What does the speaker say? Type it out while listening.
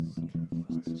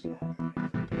Welcome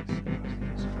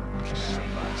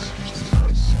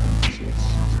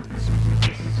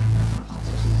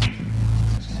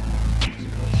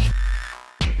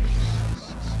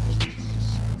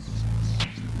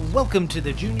to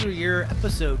the junior year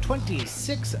episode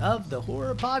 26 of the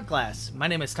Horror Podcast. My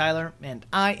name is Tyler, and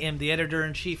I am the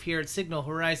editor-in-chief here at Signal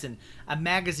Horizon, a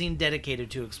magazine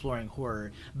dedicated to exploring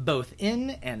horror, both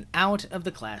in and out of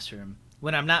the classroom.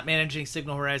 When I'm not managing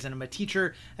Signal Horizon, I'm a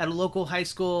teacher at a local high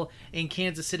school in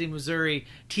Kansas City, Missouri,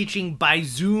 teaching by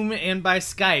Zoom and by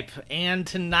Skype. And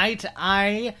tonight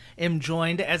I am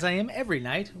joined, as I am every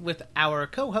night, with our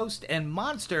co-host and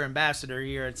monster ambassador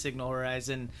here at Signal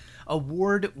Horizon,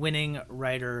 award-winning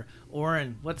writer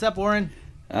Oren. What's up, Oren?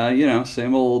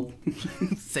 Same old.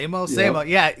 Same old.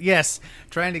 Yeah, yes.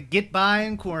 Trying to get by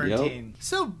in quarantine. Yep.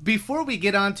 So before we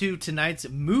get on to tonight's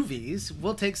movies,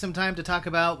 we'll take some time to talk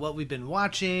about what we've been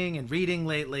watching and reading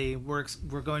lately. We're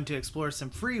going to explore some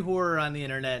free horror on the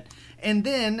internet. And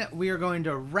then we are going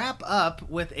to wrap up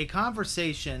with a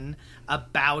conversation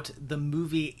about the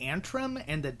movie Antrum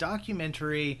and the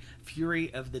documentary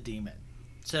Fury of the Demon.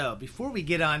 So, before we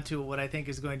get on to what I think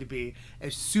is going to be a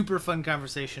super fun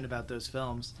conversation about those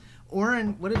films,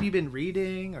 Oren, what have you been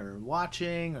reading or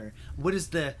watching, or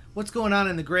what's going on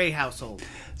in the Gray household?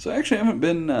 So actually, I haven't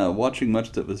been watching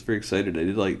much that was very exciting. I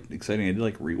did like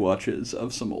rewatches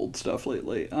of some old stuff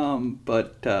lately.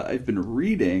 But I've been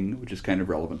reading, which is kind of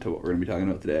relevant to what we're going to be talking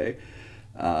about today,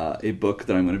 a book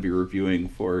that I'm going to be reviewing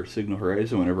for Signal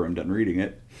Horizon whenever I'm done reading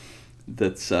it.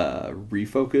 That's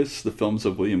Refocus, the films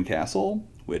of William Castle,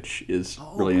 which is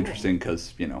really interesting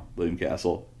because, William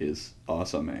Castle is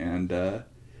awesome. And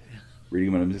reading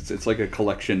about him, it's like a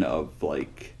collection of,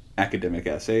 academic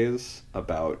essays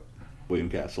about William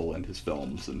Castle and his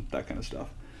films and that kind of stuff.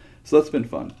 So that's been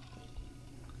fun.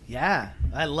 Yeah,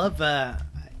 I love,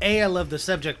 I love the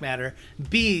subject matter.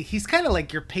 B, he's kind of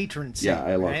like your patron saint. Yeah,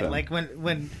 I love him. Like,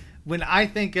 when I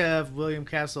think of William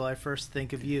Castle, I first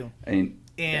think of you.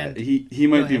 And he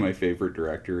might be my favorite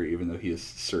director, even though he is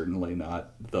certainly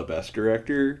not the best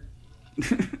director.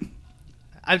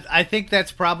 I think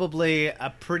that's probably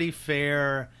a pretty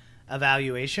fair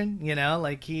evaluation.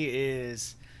 He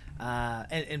is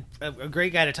and a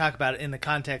great guy to talk about in the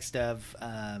context of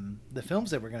the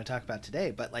films that we're going to talk about today.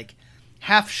 But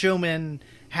half showman,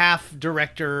 half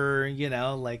director.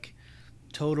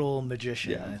 Total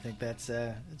magician. Yeah. I think that's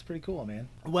it's pretty cool, man.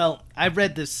 Well, I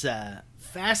read this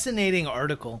fascinating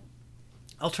article.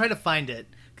 I'll try to find it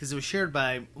because it was shared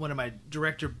by one of my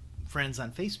director friends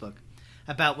on Facebook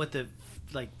about what the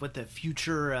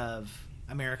future of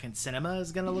American cinema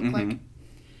is going to look like.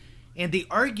 And the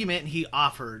argument he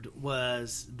offered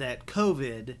was that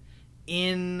COVID,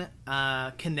 in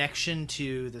connection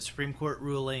to the Supreme Court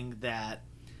ruling that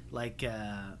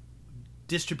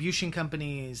distribution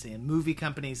companies and movie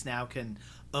companies now can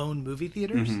own movie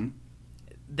theaters,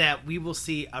 that we will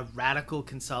see a radical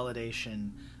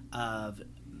consolidation of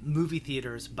movie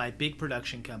theaters by big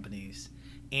production companies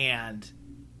and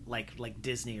like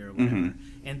Disney or whatever.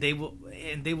 And they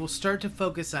will start to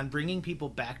focus on bringing people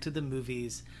back to the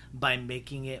movies by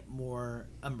making it more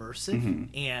immersive.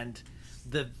 And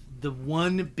the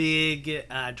one big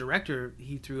director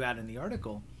he threw out in the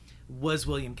article was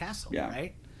William Castle,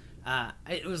 right?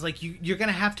 It was like you're going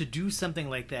to have to do something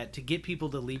like that to get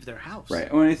people to leave their house.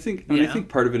 Right. I think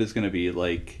part of it is going to be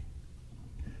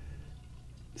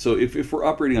so if we're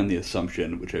operating on the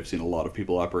assumption, which I've seen a lot of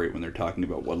people operate when they're talking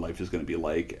about what life is going to be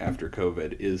like after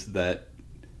COVID, is that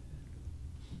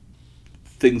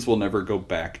things will never go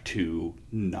back to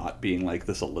not being like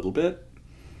this a little bit.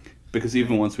 Because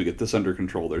even once we get this under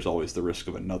control, there's always the risk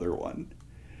of another one.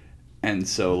 And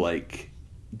so,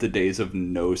 the days of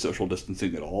no social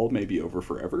distancing at all may be over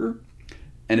forever.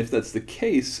 And if that's the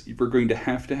case, we're going to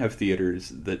have theaters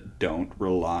that don't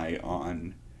rely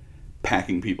on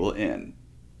packing people in.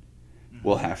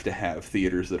 We'll have to have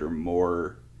theaters that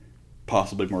are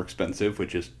possibly more expensive,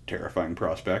 which is a terrifying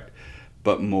prospect,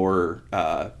 but more,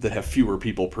 that have fewer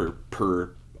people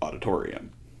per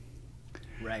auditorium.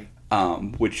 Right.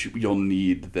 Which you'll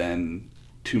need then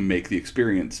to make the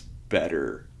experience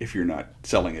better if you're not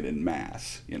selling it in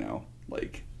mass,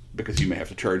 because you may have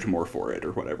to charge more for it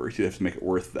or whatever, so you have to make it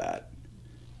worth that.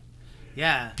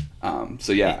 Yeah.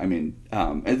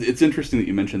 It's interesting that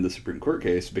you mentioned the Supreme Court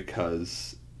case,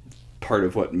 because part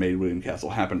of what made William Castle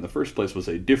happen in the first place was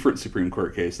a different Supreme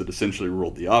Court case that essentially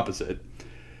ruled the opposite,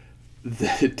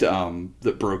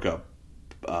 that broke up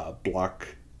block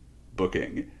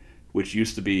booking, which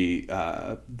used to be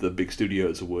the big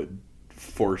studios would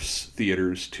force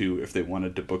theaters to, if they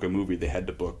wanted to book a movie, they had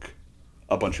to book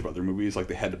a bunch of other movies.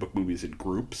 They had to book movies in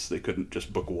groups. They couldn't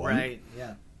just book one. Right,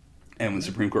 yeah. And when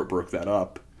Supreme Court broke that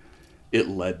up, it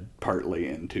led partly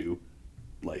into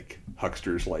like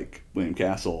hucksters like William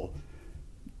Castle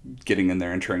getting in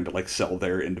there and trying to like sell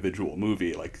their individual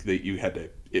movie. Like that you had to,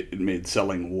 it made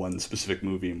selling one specific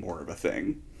movie more of a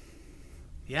thing.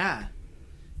 Yeah.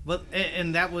 Well,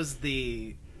 and that was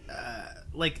the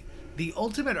like the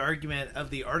ultimate argument of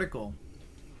the article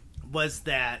was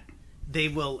that they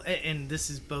will, and this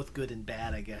is both good and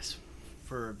bad, I guess,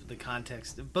 for the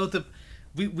context of both of.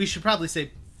 We should probably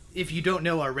say, if you don't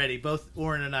know already, both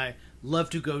Oren and I love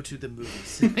to go to the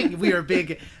movies. We are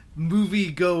big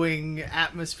movie-going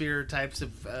atmosphere types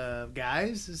of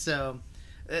guys. So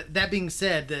that being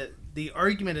said, the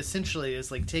argument essentially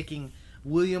is like taking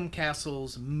William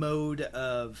Castle's mode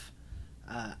of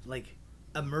like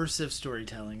immersive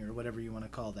storytelling or whatever you want to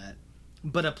call that,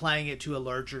 but applying it to a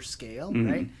larger scale,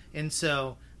 right? And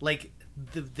so like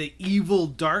the evil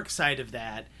dark side of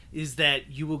that is that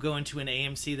you will go into an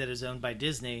AMC that is owned by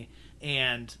Disney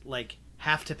and like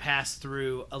have to pass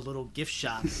through a little gift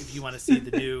shop if you want to see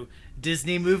the new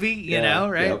Disney movie, you know,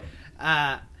 right?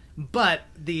 Yep. But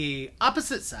the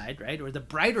opposite side, right, or the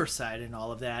brighter side in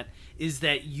all of that is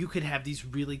that you could have these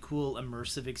really cool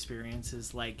immersive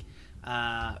experiences like,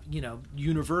 you know,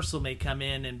 Universal may come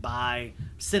in and buy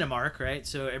Cinemark, right?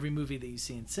 So every movie that you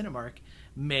see in Cinemark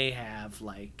may have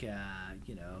like,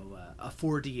 you know, a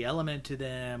 4D element to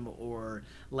them or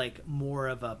like more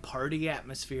of a party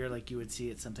atmosphere like you would see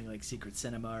at something like Secret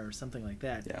Cinema or something like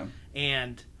that. Yeah.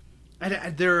 And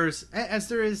there's, as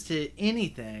there is to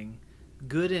anything,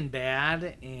 good and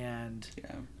bad, and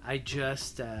I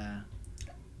just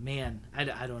man, I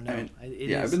don't know. I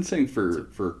mean, I've been saying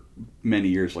for many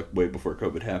years, like way before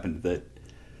COVID happened, that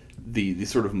the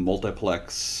sort of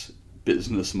multiplex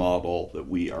business model that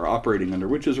we are operating under,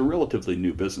 which is a relatively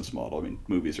new business model. I mean,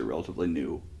 movies are a relatively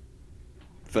new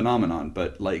phenomenon,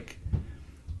 but like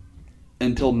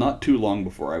until not too long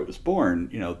before I was born,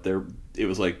 you know, it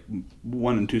was like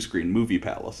 1 and 2 screen movie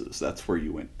palaces. That's where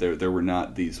you went. There were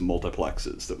not these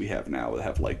multiplexes that we have now that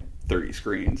have like 30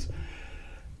 screens.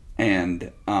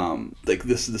 And like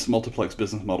this multiplex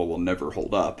business model will never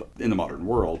hold up in the modern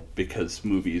world because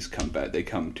movies come back. They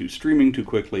come to streaming too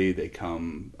quickly. They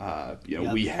come, you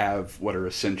know, we have what are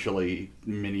essentially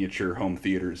miniature home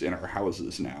theaters in our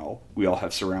houses now. We all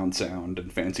have surround sound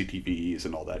and fancy TVs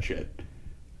and all that shit.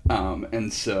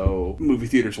 And so movie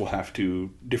theaters will have to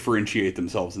differentiate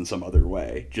themselves in some other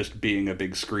way. Just being a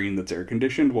big screen that's air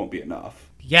conditioned won't be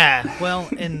enough. Yeah, well,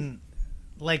 and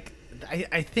like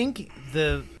I think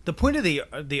the point of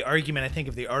the argument, I think,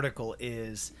 of the article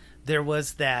is there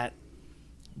was that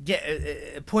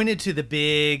it pointed to the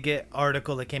big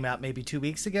article that came out maybe 2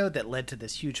 weeks ago that led to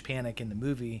this huge panic in the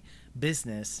movie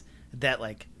business that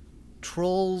like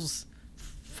Trolls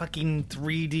fucking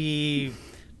 3D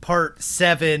Part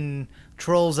 7,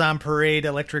 Trolls on Parade,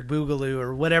 Electric Boogaloo,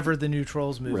 or whatever the new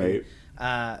Trolls movie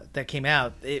that came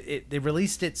out. They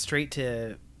released it straight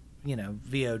to, you know,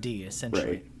 VOD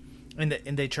essentially, and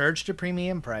they charged a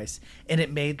premium price, and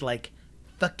it made like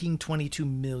fucking $22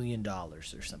 million or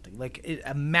something, like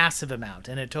a massive amount,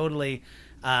 and it totally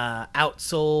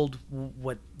outsold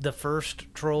what the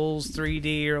first Trolls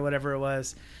 3D or whatever it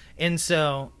was, and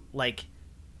so like.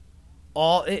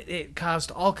 It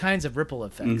caused all kinds of ripple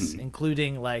effects,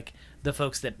 including like the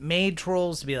folks that made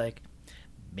Trolls to be like,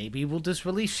 maybe we'll just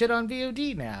release shit on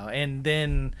VOD now. And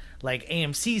then like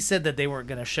AMC said that they weren't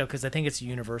going to show, because I think it's a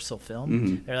Universal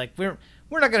film. They're like, we're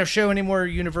not going to show any more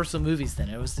Universal movies then.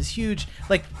 It was this huge,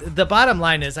 like the bottom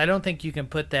line is I don't think you can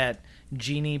put that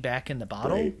genie back in the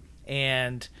bottle. Right.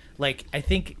 And like I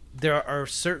think there are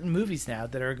certain movies now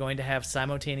that are going to have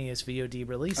simultaneous VOD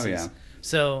releases. Oh, yeah.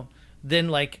 So then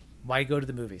like, why go to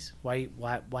the movies? Why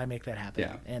make that happen?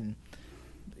 Yeah. And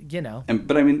you know,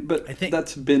 but I think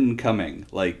that's been coming.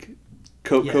 Like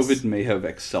COVID may have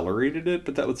accelerated it,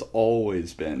 but that was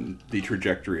always been the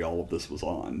trajectory all of this was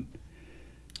on.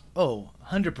 Oh,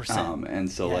 100%.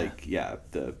 And so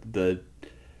the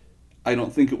I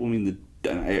don't think it will mean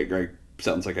and I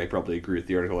sounds like I probably agree with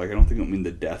the article. Like I don't think it will mean the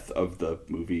death of the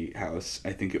movie house.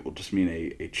 I think it will just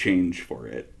mean a change for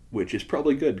it, which is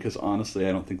probably good because honestly,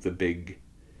 I don't think the big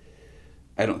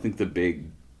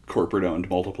corporate-owned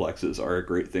multiplexes are a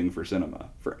great thing for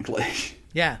cinema, frankly.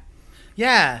 Yeah.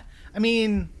 I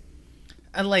mean,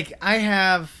 like, I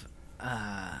have...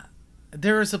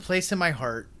 there is a place in my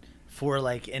heart for,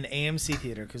 like, an AMC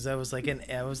theater, because I was like an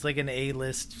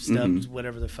A-list stubs,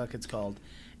 whatever the fuck it's called.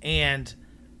 And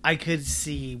I could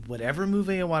see whatever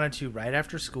movie I wanted to right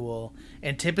after school,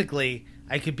 and typically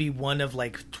I could be one of,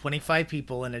 like, 25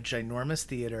 people in a ginormous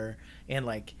theater, and,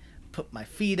 like... put my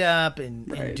feet up and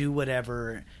Right. do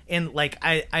whatever. And like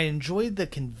I enjoyed the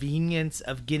convenience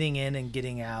of getting in and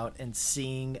getting out and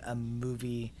seeing a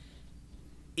movie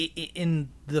in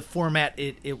the format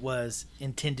it was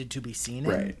intended to be seen in,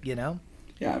 Right. you know?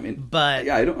 Yeah, I mean, But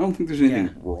yeah, I don't think there's anything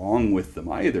yeah. wrong with them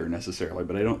either necessarily,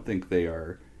 but I don't think they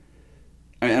are.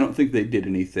 I mean, I don't think they did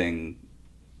anything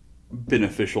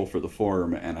beneficial for the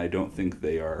form, and I don't think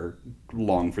they are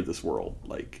long for this world.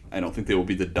 Like, I don't think they will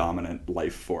be the dominant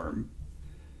life form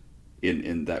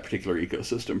in that particular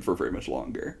ecosystem for very much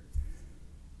longer.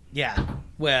 Yeah,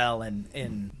 well,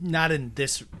 and not in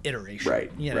this iteration,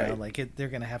 Right, you know, right. like they're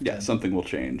gonna have Yeah, to. something will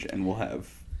change, and we'll have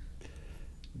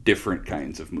different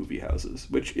kinds of movie houses,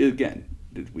 which again,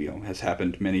 has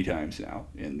happened many times now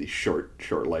in the short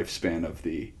lifespan of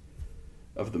the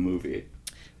movie.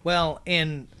 Well,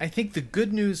 and I think the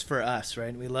good news for us,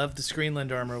 right? We love the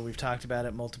Screenland armor. We've talked about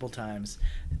it multiple times.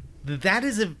 That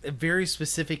is a very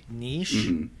specific niche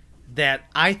Mm-hmm. that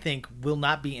I think will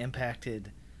not be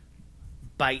impacted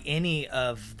by any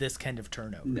of this kind of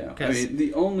turnover. No, I 'Cause- mean,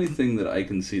 the only thing that I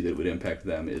can see that would impact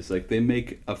them is like they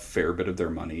make a fair bit of their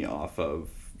money off of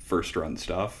first run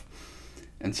stuff,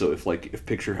 and so if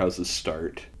picture houses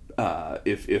start,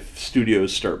 if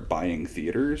studios start buying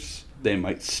theaters, they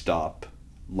might stop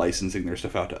licensing their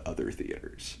stuff out to other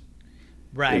theaters.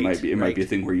 right, It might be right. a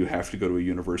thing where you have to go to a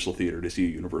Universal theater to see a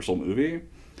Universal movie,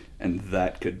 and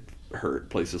that could hurt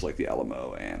places like the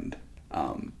Alamo and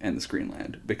the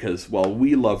Screenland, because while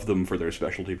we love them for their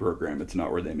specialty program, it's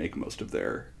not where they make most of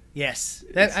their. Yes,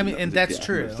 that I mean, and that's yeah,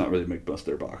 true. It's not where they make most of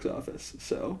their box office.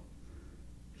 So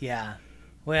Yeah.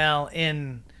 Well,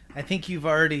 and I think you've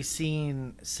already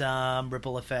seen some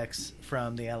ripple effects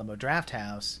from the Alamo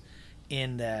Drafthouse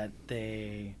in that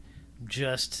they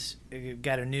just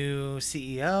got a new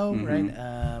CEO, Mhm.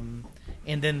 right?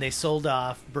 And then they sold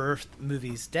off Birth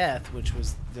Movies Death, which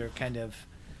was their kind of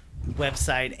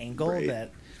website angle Right.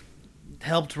 that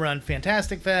helped run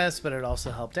Fantastic Fest, but it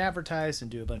also helped advertise and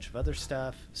do a bunch of other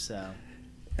stuff. So,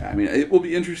 yeah, I mean, it will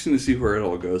be interesting to see where it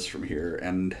all goes from here,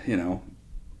 and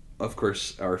of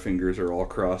course, our fingers are all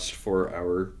crossed for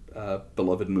our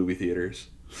beloved movie theaters.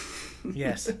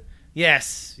 yes,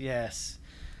 yes.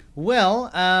 Well,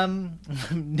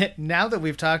 now that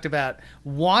we've talked about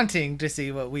wanting to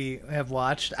see what we have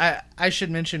watched, I should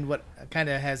mention what kind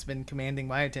of has been commanding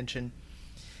my attention.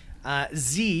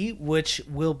 Z, which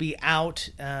will be out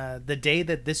the day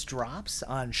that this drops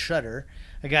on Shudder.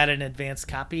 I got an advanced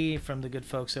copy from the good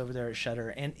folks over there at Shudder,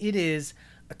 and it is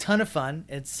a ton of fun.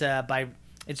 It's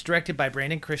directed by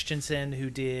Brandon Christensen, who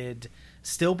did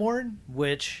Stillborn,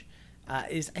 which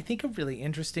is, I think, a really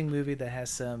interesting movie that has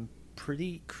some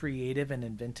pretty creative and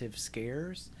inventive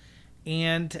scares.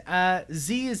 And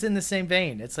Z is in the same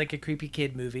vein. It's like a creepy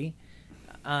kid movie.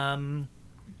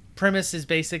 Premise is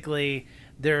basically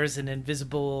there's an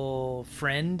invisible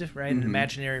friend, right? An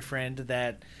imaginary friend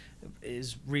that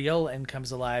is real and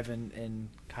comes alive and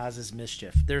causes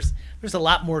mischief. There's a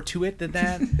lot more to it than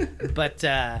that, but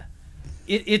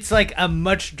it's like a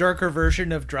much darker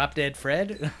version of Drop Dead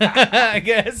Fred, I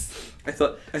guess. I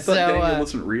thought So, Daniel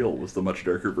Wasn't Real was the much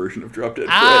darker version of Drop Dead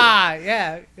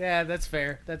Fred. Yeah, that's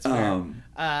fair. That's fair.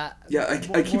 Yeah,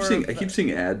 I keep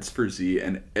seeing ads for Z,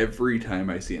 and every time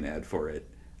I see an ad for it,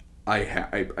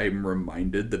 I'm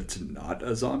reminded that it's not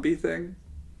a zombie thing.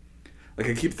 Like,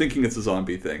 I keep thinking it's a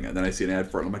zombie thing, and then I see an ad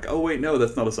for it, and I'm like, oh wait, no,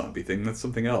 that's not a zombie thing, that's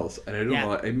something else. And I don't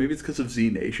know, maybe it's because of Z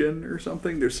Nation or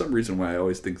something. There's some reason why I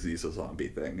always think Z's a zombie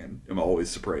thing, and I'm always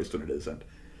surprised when it isn't.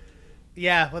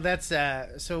 Yeah, well, that's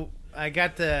so I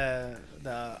got the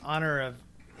honor of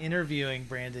interviewing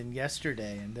Brandon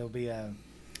yesterday, and there'll be an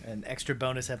extra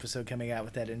bonus episode coming out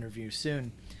with that interview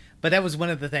soon. But that was one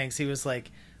of the things. He was like,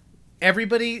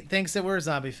 everybody thinks that we're a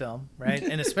zombie film, right?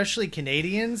 And especially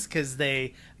Canadians, because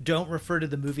they don't refer to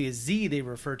the movie as Z, they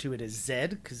refer to it as Z,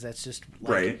 because that's just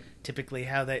Right. typically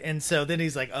how they. And so then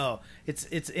he's like, oh, it's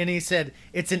and he said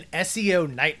it's an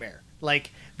SEO nightmare.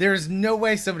 Like, there's no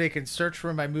way somebody can search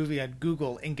for my movie on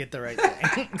Google and get the right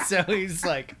thing. So he's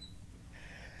like,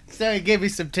 so he gave me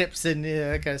some tips and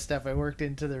that kind of stuff I worked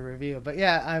into the review. But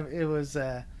yeah,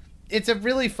 it's a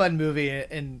really fun movie,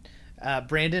 and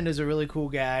Brandon is a really cool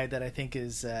guy that I think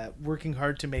is working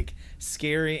hard to make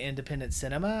scary independent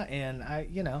cinema, and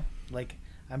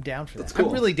I'm down for that. That's cool.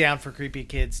 I'm really down for creepy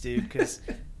kids, dude, because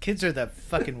kids are the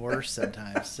fucking worst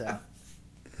sometimes. So,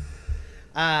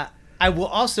 I will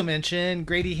also mention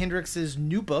Grady Hendrix's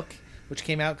new book, which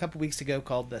came out a couple weeks ago,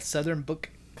 called The Southern Book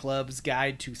Club's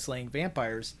Guide to Slaying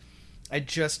Vampires. I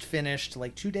just finished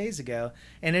like 2 days ago,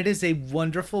 and it is a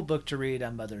wonderful book to read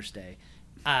on Mother's Day.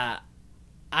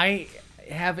 I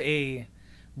have a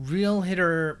real hit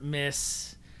or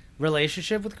miss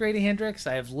relationship with Grady Hendrix.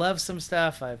 I have loved some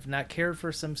stuff. I've not cared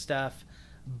for some stuff.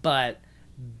 But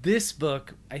this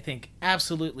book, I think,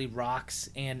 absolutely rocks.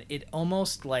 And it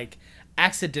almost, like,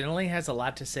 accidentally has a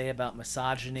lot to say about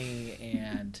misogyny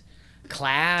and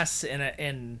class.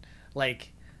 And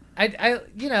like, I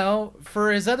you know,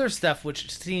 for his other stuff,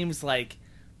 which seems like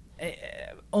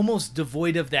almost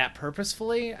devoid of that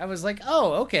purposefully, I was like,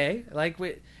 oh, okay. Like,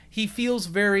 he feels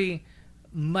very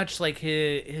much like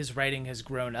his writing has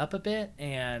grown up a bit,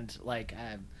 and like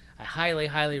I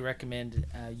highly recommend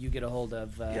you get a hold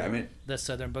of the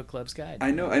Southern Book Club's guide.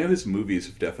 I know his movies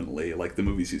have definitely, like, the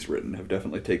movies he's written have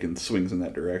definitely taken swings in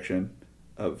that direction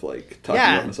of, like, talking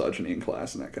about misogyny and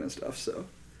class and that kind of stuff. So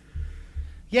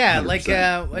yeah,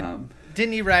 100%. Like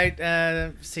didn't he write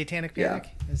Satanic Panic?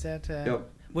 Yeah. Is that yep.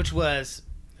 Which was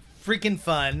freaking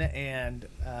fun and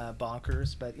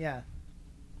bonkers, but yeah.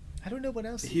 I don't know what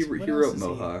else. He wrote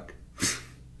Mohawk.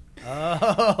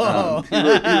 Oh. He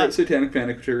wrote Satanic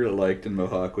Panic, which I really liked, and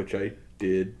Mohawk, which I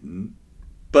did.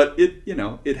 But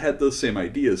it had those same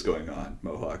ideas going on.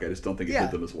 Mohawk, I just don't think it did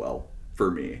them as well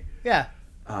for me. Yeah.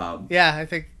 I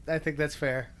think that's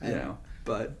fair.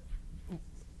 But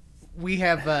we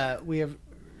have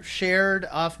shared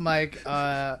off mic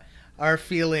our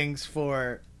feelings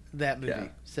for that movie. Yeah.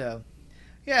 So,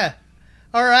 yeah.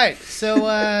 All right.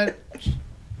 So.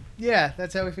 Yeah,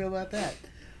 that's how we feel about that.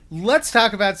 Let's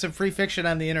talk about some free fiction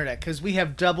on the internet, because we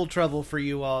have double trouble for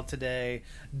you all today.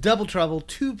 Double trouble,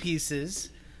 2 pieces.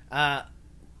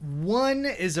 One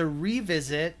is a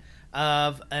revisit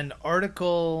of an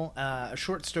article, a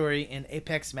short story in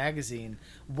Apex Magazine.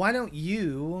 Why don't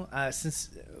you,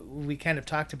 since we kind of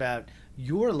talked about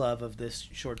your love of this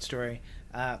short story,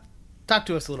 talk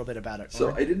to us a little bit about it.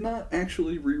 So I did not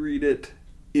actually reread it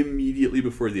immediately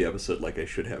before the episode like I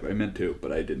should have. I meant to,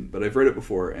 but I didn't. But I've read it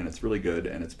before, and it's really good,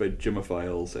 and it's by Gemma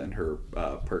Files and her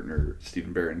partner,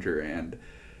 Stephen Barringer, and,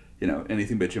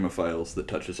 anything by Gemma Files that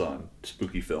touches on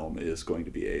spooky film is going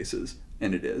to be aces,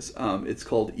 and it is. It's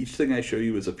called Each Thing I Show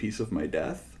You Is a Piece of My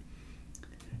Death,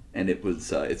 and it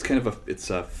was, it's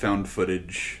a found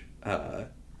footage,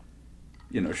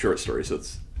 short story, so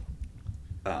it's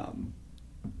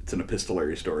an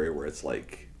epistolary story where it's,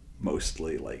 like,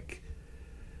 mostly, like,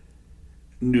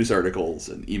 news articles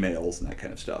and emails and that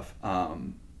kind of stuff.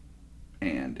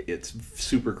 And it's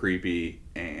super creepy,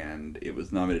 and it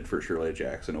was nominated for a Shirley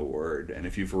Jackson Award. And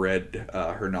if you've read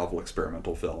her novel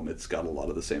Experimental Film, it's got a lot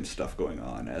of the same stuff going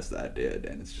on as that did,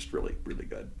 and it's just really, really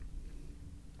good.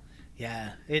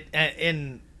 Yeah,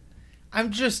 and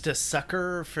I'm just a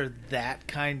sucker for that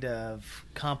kind of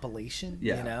compilation.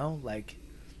 Yeah. Like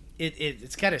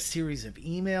it's got a series of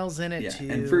emails in it too.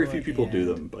 And very few people do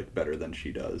them like better than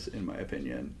she does, in my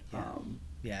opinion.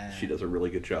 Yeah. She does a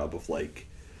really good job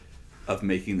of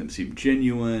making them seem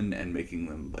genuine and making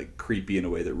them like creepy in a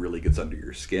way that really gets under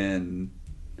your skin.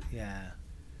 Yeah.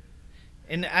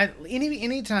 And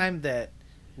any time that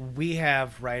we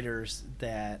have writers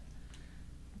that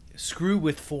screw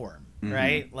with form,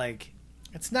 right? Like,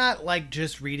 it's not like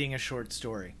just reading a short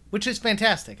story, which is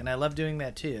fantastic, and I love doing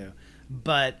that too.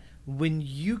 But when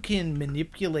you can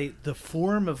manipulate the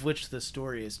form of which the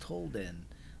story is told in,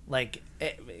 like,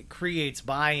 it creates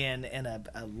buy-in and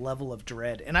a level of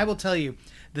dread. And I will tell you,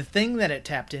 the thing that it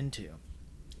tapped into,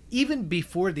 even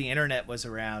before the internet was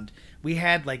around, we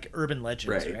had like urban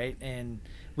legends, right? And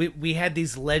we had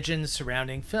these legends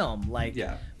surrounding film, like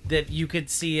that you could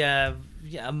see a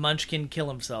munchkin kill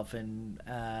himself in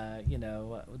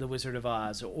The Wizard of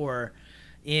Oz, or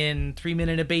in 3 Men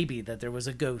and a Baby that there was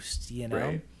a ghost,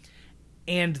 Right.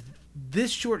 And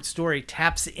this short story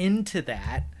taps into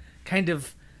that kind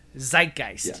of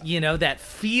zeitgeist, that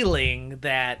feeling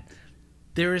that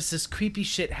there is this creepy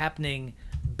shit happening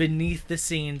beneath the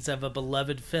scenes of a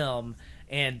beloved film,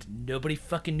 and nobody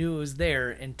fucking knew it was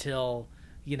there until,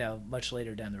 much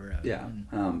later down the road. Yeah.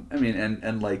 I mean,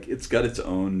 and like, it's got its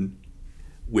own,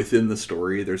 within the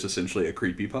story, there's essentially a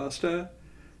creepypasta,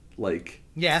 like,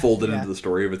 folded into the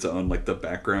story of its own, like the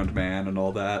background man and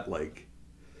all that, like,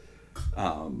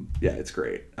 it's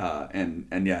great. And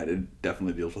it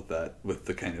definitely deals with that, with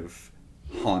the kind of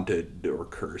haunted or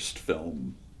cursed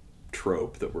film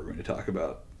trope that we're going to talk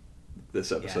about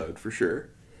this episode for sure.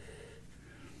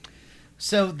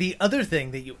 So the other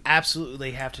thing that you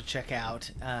absolutely have to check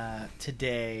out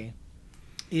today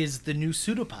is the new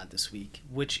pseudopod this week,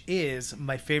 which is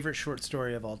my favorite short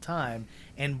story of all time,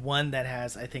 and one that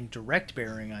has, I think, direct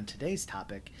bearing on today's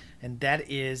topic, and that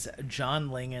is John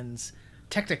Langan's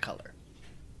Technicolor,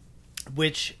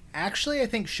 which actually I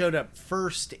think showed up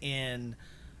first in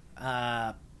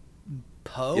Poe,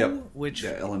 which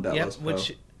Ellen Dallow's Poe.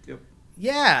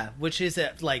 which is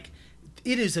like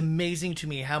it is amazing to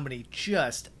me how many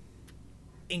just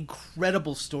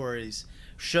incredible stories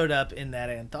showed up in that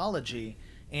anthology,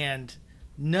 and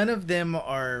none of them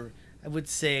are, I would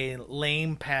say,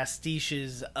 lame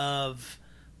pastiches of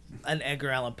an Edgar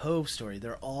Allan Poe story.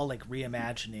 They're all like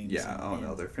reimaginings. Yeah,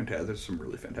 no, they're fantastic. There's some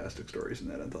really fantastic stories in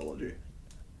that anthology.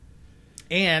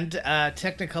 And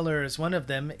Technicolor is one of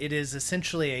them. It is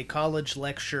essentially a college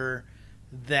lecture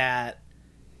that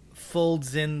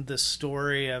folds in the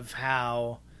story of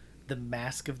how the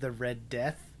Mask of the Red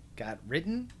Death got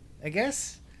written, I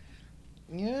guess.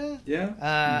 Yeah.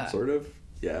 Yeah. Sort of.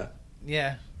 Yeah.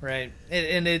 Yeah. Right.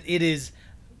 And it is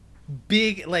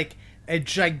big, like a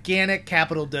gigantic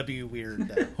capital W weird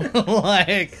though.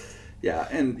 Like. Yeah,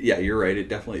 and yeah, you're right.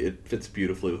 It fits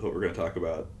beautifully with what we're going to talk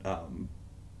about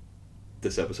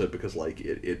this episode, because like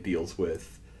it deals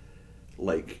with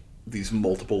like these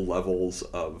multiple levels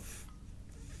of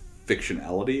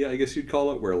fictionality, I guess you'd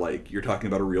call it, where like you're talking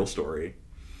about a real story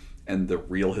and the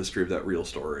real history of that real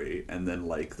story, and then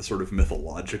like the sort of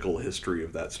mythological history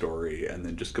of that story, and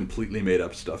then just completely made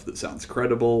up stuff that sounds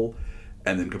credible,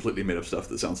 and then completely made up stuff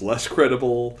that sounds less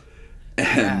credible,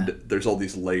 and there's all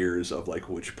these layers of like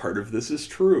which part of this is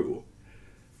true,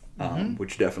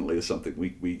 which definitely is something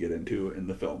we get into in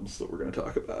the films that we're going to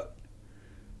talk about.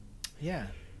 Yeah,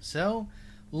 so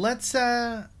let's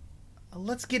get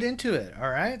into it.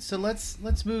 All right, so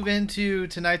let's move into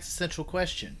tonight's essential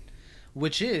question,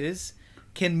 which is,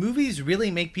 can movies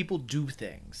really make people do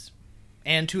things?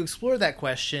 And to explore that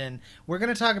question, we're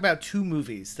going to talk about two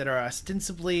movies that are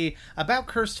ostensibly about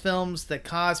cursed films that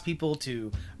cause people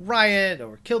to riot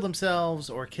or kill themselves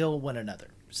or kill one another.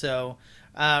 So,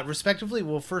 respectively,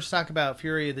 we'll first talk about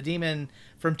Fury of the Demon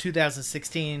from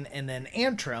 2016, and then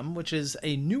Antrum, which is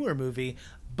a newer movie,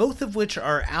 both of which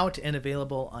are out and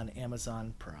available on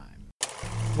Amazon Prime.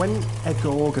 When Edgar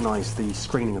organised the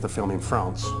screening of the film in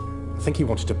France, I think he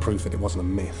wanted to prove that it wasn't a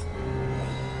myth.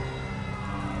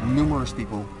 Numerous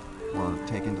people were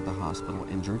taken to the hospital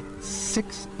injured.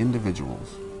 6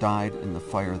 individuals died in the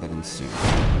fire that ensued.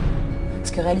 Ce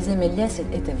que réalisait Méliès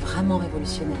était vraiment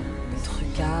révolutionnaire. Le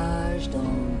trucage, dans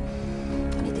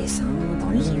les dessins, dans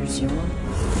l'illusion.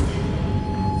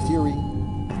 Fury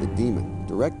of the Demon,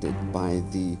 directed by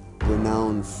the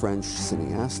renowned French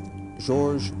cineast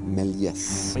Georges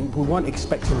Méliès. I mean, we weren't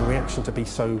expecting the reaction to be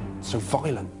so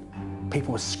violent.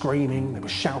 People were screaming, they were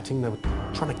shouting, they were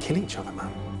trying to kill each other, man.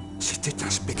 C'était un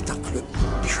spectacle.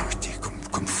 Les gens étaient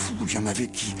comme fous. Il y en avait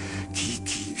qui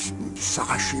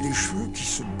s'arrachaient les cheveux, qui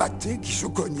se battaient, qui se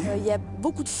cognaient. Il y a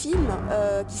beaucoup de films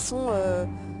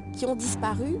qui ont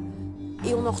disparu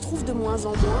et on en retrouve de moins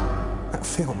en moins. That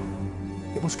film,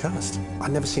 it was cursed.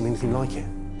 I'd never seen anything like it.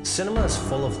 Cinema is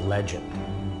full of legend.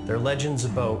 There are legends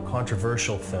about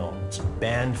controversial films,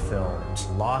 banned films,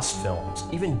 lost films,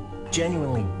 even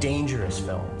genuinely dangerous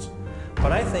films.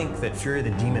 But I think that Fury of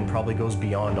the Demon probably goes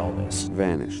beyond all this.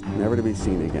 Vanished, never to be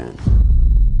seen again.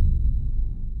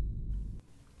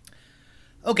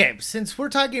 Okay, since we're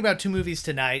talking about two movies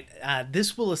tonight,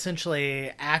 this will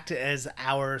essentially act as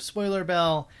our spoiler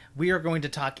bell. We are going to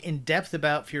talk in depth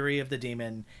about Fury of the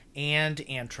Demon and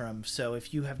Antrum. So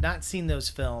if you have not seen those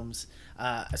films,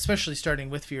 especially starting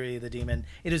with Fury of the Demon,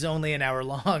 it is only an hour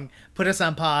long. Put us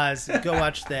on pause, go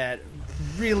watch that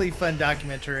really fun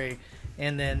documentary,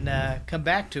 and then come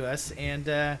back to us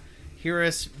and hear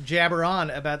us jabber on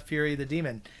about Fury of the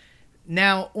Demon.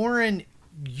 Now, Oren,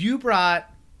 you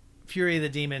brought Fury of the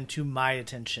Demon to my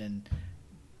attention.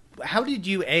 How did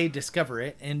you, A, discover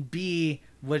it, and B,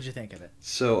 what did you think of it?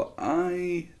 So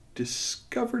I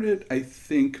discovered it, I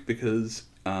think, because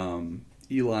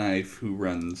Eli, who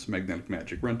runs Magnetic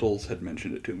Magic Rentals, had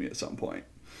mentioned it to me at some point.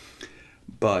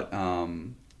 But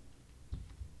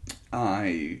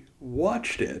I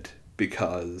watched it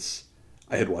because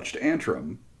I had watched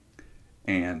Antrum,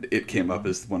 and it came up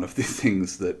as one of the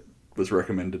things that was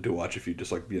recommended to watch if you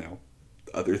just like,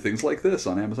 other things like this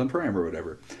on Amazon Prime or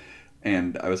whatever.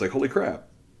 And I was like, holy crap.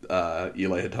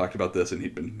 Eli had talked about this and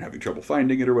he'd been having trouble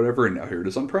finding it or whatever, and now here it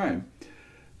is on Prime.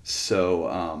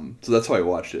 So that's how I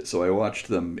watched it. So I watched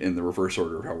them in the reverse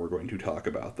order of how we're going to talk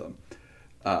about them,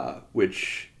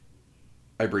 which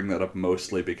I bring that up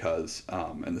mostly because,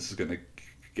 and this is going to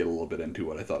get a little bit into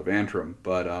what I thought of Antrum,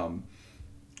 but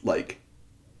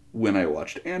when I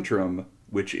watched Antrum,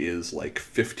 which is like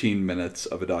 15 minutes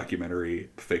of a documentary,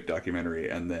 fake documentary,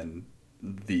 and then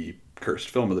the cursed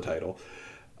film of the title,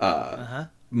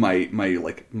 my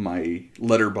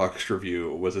Letterboxd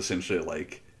review was essentially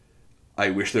like, I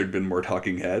wish there'd been more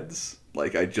talking heads.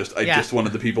 Like I just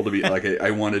wanted the people to be like,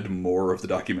 I wanted more of the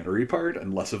documentary part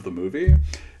and less of the movie.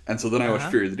 And so then I watched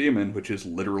Fury of the Demon, which is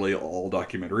literally all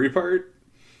documentary part.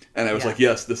 And I was like,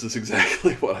 yes, this is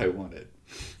exactly what I wanted.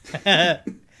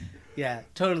 Yeah,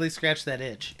 totally scratched that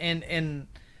itch. And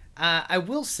I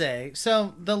will say,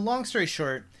 so the long story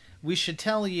short, we should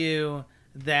tell you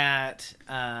that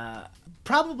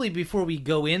probably before we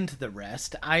go into the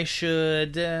rest, I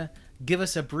should give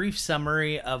us a brief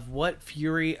summary of what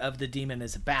Fury of the Demon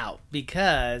is about,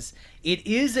 because it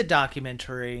is a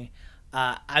documentary.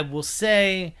 I will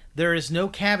say there is no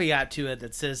caveat to it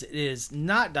that says it is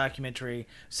not documentary,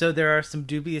 so there are some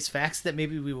dubious facts that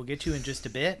maybe we will get to in just a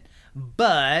bit.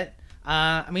 But,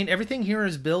 I mean, everything here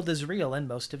is billed as real, and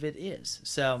most of it is.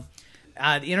 So,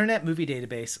 the Internet Movie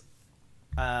Database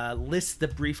lists the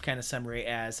brief kind of summary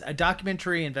as a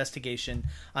documentary investigation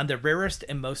on the rarest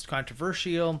and most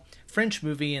controversial French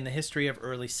movie in the history of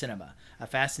early cinema. A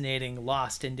fascinating,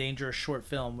 lost, and dangerous short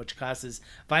film which causes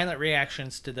violent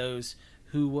reactions to those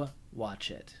who watch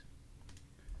it.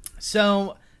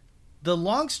 So, the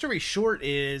long story short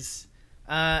is,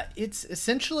 it's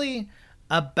essentially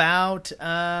about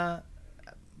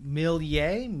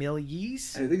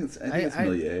Millies. I think it's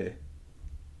Millier.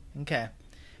 Okay,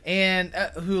 and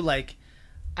who, like,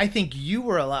 I think you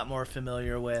were a lot more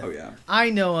familiar with. Oh yeah,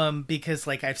 I know him because,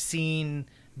 like, I've seen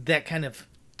that kind of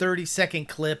 30-second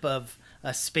clip of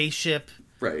a spaceship,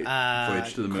 right,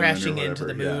 voyage to the moon crashing or into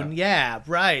the whatever, moon. Yeah,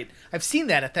 right. I've seen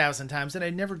that 1,000 times, and I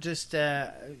never just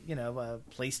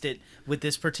placed it with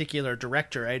this particular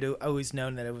director. I'd always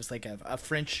known that it was like a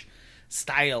French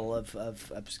style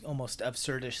of almost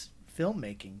absurdist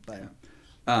filmmaking, but.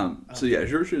 So yeah,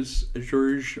 Georges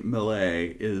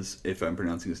Millet is, if I'm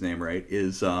pronouncing his name right,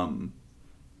 is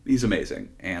he's amazing,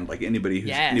 and like anybody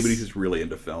who's really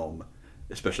into film,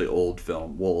 especially old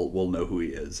film, will know who he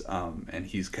is. And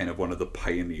he's kind of one of the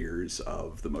pioneers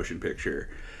of the motion picture,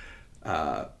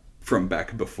 from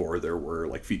back before there were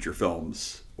like feature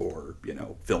films or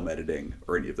film editing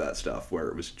or any of that stuff, where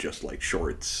it was just like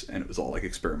shorts and it was all like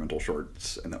experimental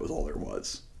shorts and that was all there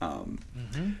was.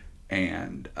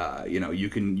 And you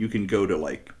can go to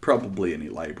like probably any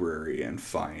library and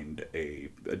find a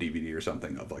DVD or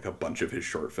something of like a bunch of his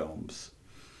short films.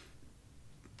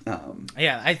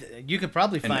 You could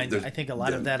probably find, I think, a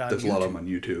lot of that on YouTube. There's a lot of them on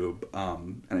YouTube.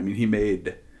 And I mean, he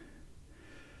made,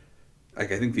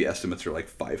 like, I think the estimates are like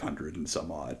 500 and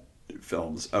some odd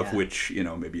films, of which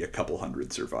maybe a couple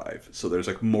hundred survive. So there's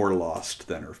like more lost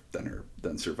than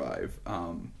survive.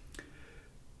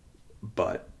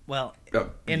 But well,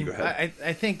 and go ahead.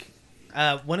 I think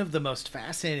one of the most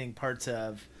fascinating parts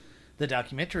of the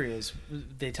documentary is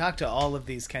they talk to all of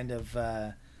these kind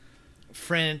of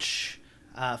French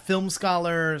film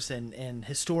scholars and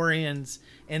historians,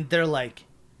 and they're like,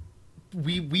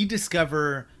 we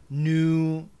discover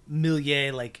new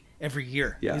Millier like every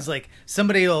year. Yeah. He's like,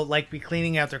 somebody will like be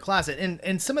cleaning out their closet,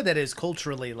 and some of that is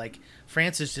culturally, like,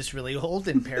 France is just really old,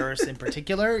 in Paris in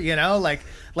particular,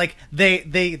 like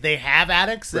they have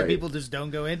attics that people just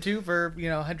don't go into for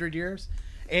 100 years,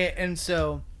 and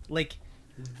so like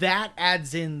that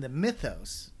adds in the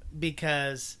mythos,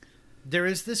 because there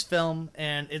is this film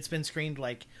and it's been screened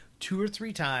like 2 or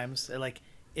 3 times. Like,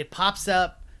 it pops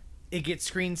up, it gets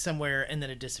screened somewhere, and then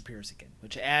it disappears again,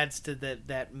 which adds to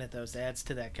that mythos, adds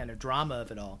to that kind of drama of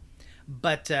it all.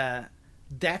 But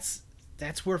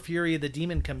that's where Fury of the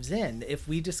Demon comes in. If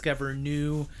we discover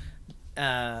new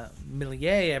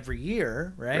Millier every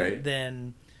year, right?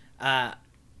 Then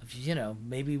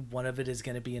maybe one of it is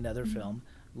going to be another film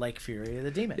like Fury of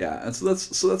the Demon. Yeah, and so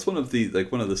that's one of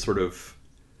the sort of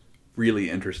really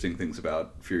interesting things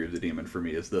about Fury of the Demon for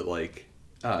me, is that like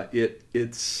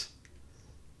its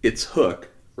hook,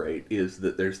 right, is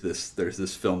that there's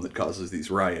this film that causes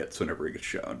these riots whenever it gets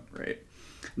shown, right?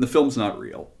 And the film's not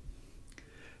real.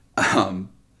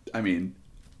 I mean,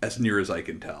 as near as I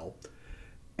can tell.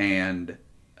 And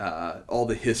all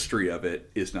the history of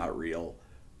it is not real,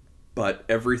 but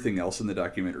everything else in the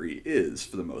documentary is,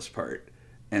 for the most part.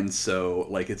 And so,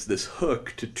 like, it's this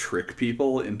hook to trick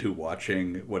people into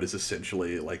watching what is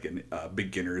essentially like a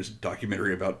beginner's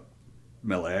documentary about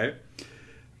Millet.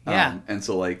 Yeah. And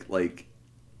so like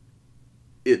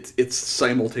it's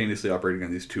simultaneously operating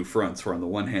on these two fronts, where on the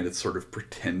one hand it's sort of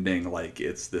pretending like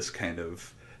it's this kind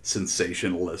of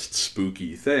sensationalist,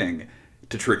 spooky thing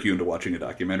to trick you into watching a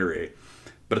documentary,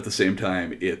 but at the same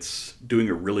time it's doing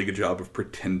a really good job of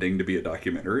pretending to be a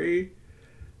documentary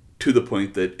to the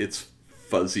point that it's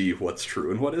fuzzy what's true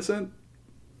and what isn't.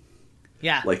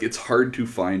 Yeah. Like, it's hard to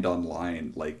find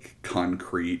online like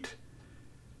concrete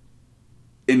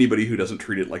anybody who doesn't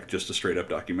treat it like just a straight up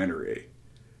documentary.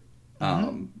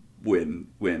 When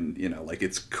like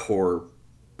its core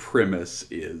premise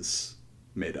is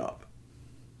made up.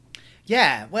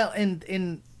 Yeah, well, and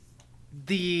in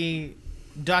the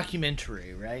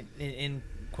documentary, right, in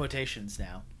quotations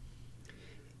now,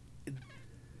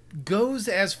 goes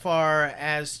as far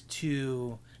as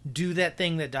to do that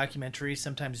thing that documentaries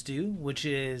sometimes do, which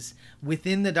is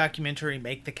within the documentary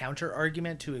make the counter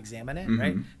argument to examine it,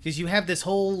 right? Because you have this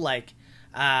whole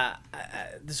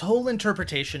this whole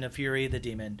interpretation of Fury of the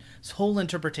Demon, this whole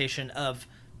interpretation of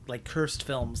like cursed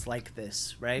films like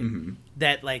this, right?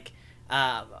 That like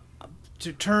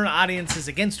to turn audiences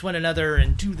against one another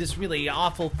and do this really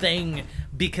awful thing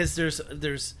because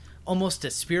there's almost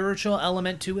a spiritual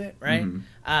element to it, right?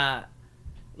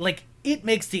 Like it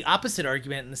makes the opposite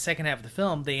argument in the second half of the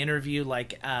film. They interview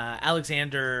like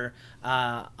Alexander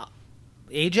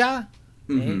Aja.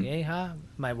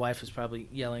 My wife was probably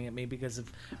yelling at me because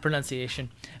of pronunciation,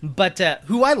 but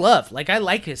who I love. Like I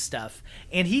like his stuff,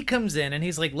 and he comes in and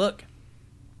he's like, "Look,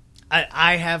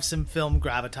 I have some film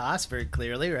gravitas, very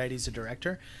clearly, right? He's a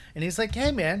director, and he's like,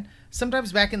 hey man,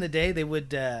 sometimes back in the day they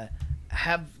would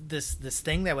have this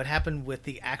thing that would happen with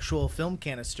the actual film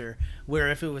canister, where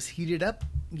if it was heated up,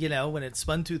 you know, when it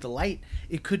spun through the light,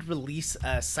 it could release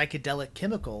a psychedelic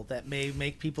chemical that may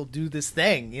make people do this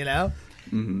thing, you know."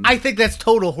 I think that's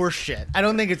total horseshit. I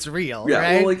don't think it's real. Yeah,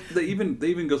 right? well, like they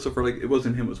even go so far, like it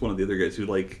wasn't him, it was one of the other guys who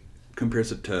like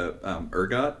compares it to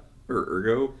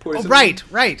ergo poison. Oh,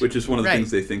 right. Which is one of the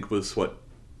things they think was what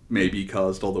maybe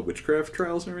caused all the witchcraft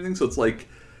trials and everything. So it's like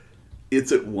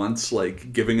it's at once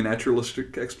like giving a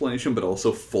naturalistic explanation, but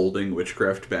also folding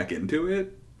witchcraft back into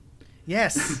it.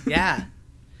 Yes, yeah.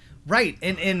 Right.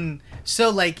 And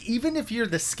so like even if you're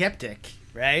the skeptic,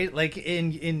 right? Like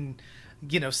in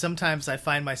you know, sometimes I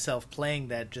find myself playing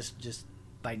that just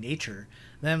by nature.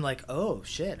 Then I'm like, oh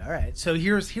shit, all right. So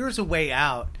here's a way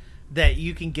out that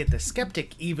you can get the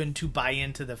skeptic even to buy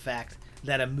into the fact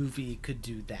that a movie could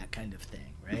do that kind of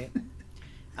thing, right?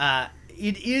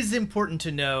 It is important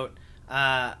to note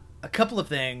a couple of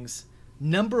things.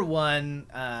 Number one,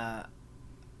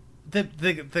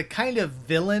 the kind of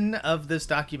villain of this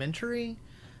documentary,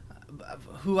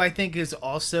 who I think is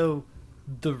also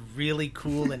the really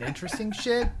cool and interesting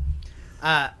shit.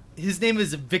 His name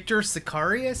is Victor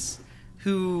Sicarius,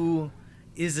 who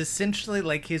is essentially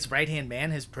like his right-hand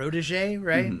man, his protege,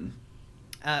 right?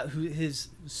 Who his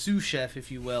sous chef, if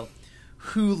you will,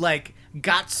 who like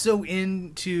got so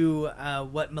into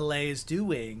what Malay is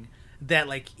doing that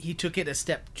like he took it a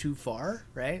step too far,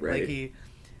 right? Like he,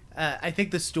 I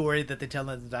think the story that they tell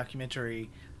in the documentary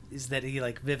is that he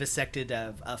like vivisected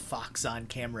a fox on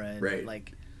camera and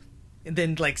like, and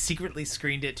then like secretly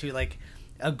screened it to like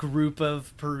a group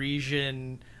of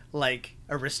Parisian like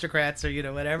aristocrats or, you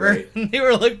know, whatever. And they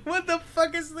were like, what the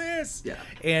fuck is this? Yeah.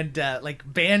 And like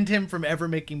banned him from ever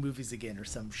making movies again or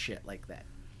some shit like that.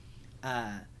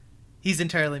 He's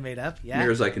entirely made up. Yeah. As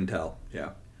near as I can tell.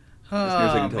 Yeah. As near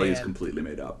as I can tell, he's completely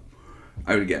made up.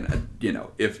 I would, again, you know,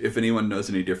 if anyone knows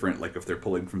any different, like if they're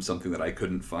pulling from something that I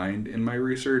couldn't find in my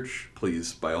research,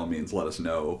 please by all means let us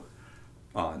know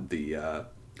on the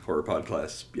Horror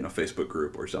Podcast, you know, Facebook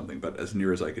group or something. But as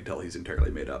near as I could tell, he's entirely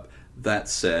made up. That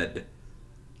said,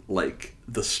 like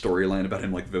the storyline about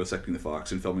him like vivisecting the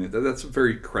fox and filming it, that's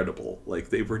very credible. Like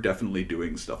they were definitely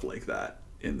doing stuff like that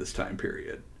in this time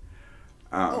period.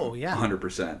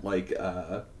 100%. Like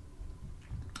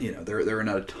you know, there are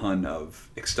not a ton of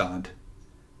extant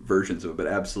versions of it, but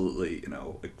absolutely, you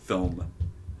know, like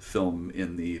film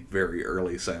in the very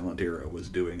early silent era was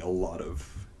doing a lot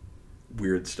of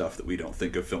weird stuff that we don't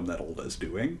think of film that old as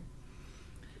doing,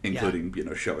 including you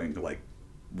know, showing like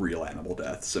real animal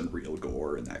deaths and real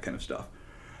gore and that kind of stuff.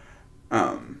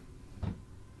 And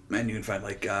you can find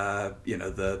like you know,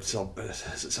 the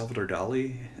Salvador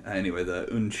Dali, anyway,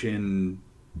 the Un Chien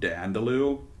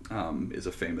d'Andalou is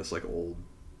a famous like old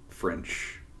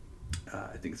French,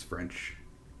 I think it's French.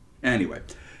 Anyway,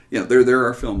 you know, there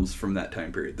are films from that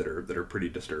time period that are pretty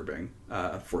disturbing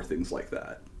for things like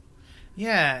that.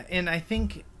 Yeah, and I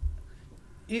think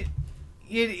it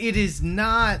is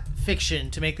not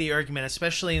fiction to make the argument,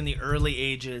 especially in the early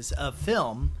ages of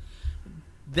film,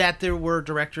 that there were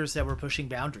directors that were pushing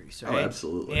boundaries, right? Oh,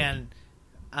 absolutely. And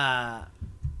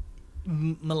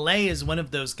Malay is one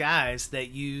of those guys that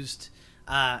used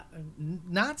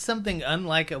not something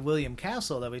unlike a William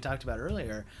Castle that we talked about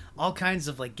earlier, all kinds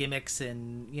of like gimmicks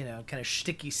and, you know, kind of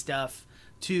shticky stuff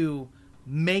to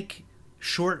make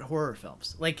short horror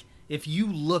films. Like if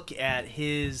you look at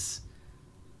his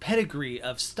pedigree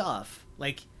of stuff,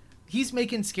 like he's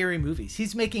making scary movies.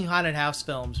 He's making haunted house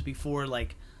films before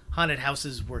like haunted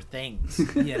houses were things,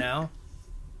 you know?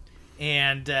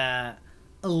 And a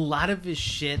lot of his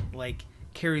shit like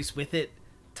carries with it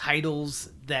titles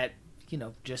that, you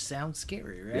know, just sound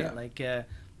scary, right? Yeah. Like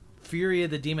Fury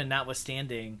of the Demon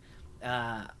notwithstanding,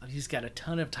 He's got a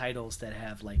ton of titles that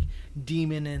have like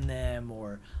demon in them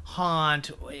or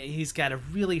haunt. He's got a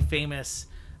really famous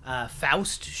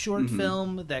Faust short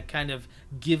film that kind of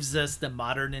gives us the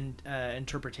modern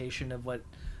interpretation of what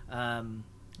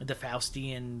the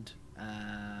Faustian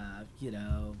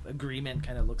agreement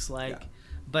kind of looks like. Yeah.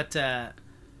 But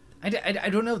I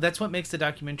don't know. That's what makes the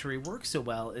documentary work so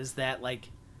well, is that like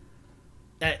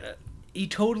he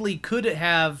totally could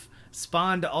have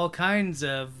spawned all kinds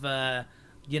of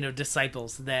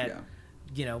disciples that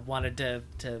wanted to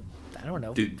I don't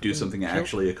know, do something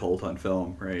actually occult on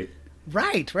film, right?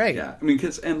 Right. Yeah, I mean,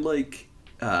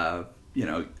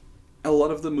 a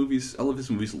lot of his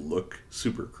movies look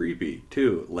super creepy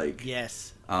too. Like,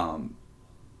 yes,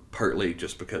 partly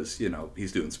just because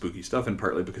he's doing spooky stuff, and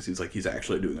partly because he's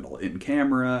actually doing it all in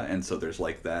camera, and so there's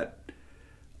like that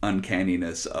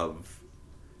uncanniness of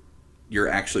you're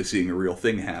actually seeing a real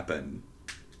thing happen.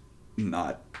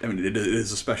 It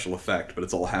is a special effect, but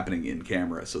it's all happening in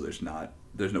camera, so there's no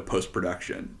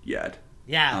post-production yet.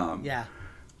 Yeah.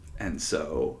 And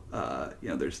so,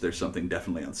 there's something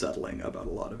definitely unsettling about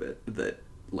a lot of it that,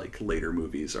 like, later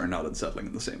movies are not unsettling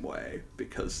in the same way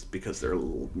because they're a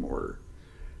little more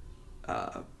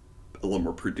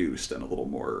produced and a little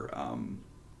more,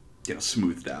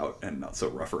 smoothed out and not so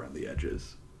rough around the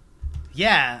edges.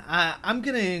 Yeah, I'm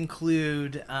gonna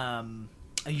include a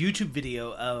YouTube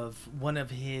video of one of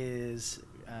his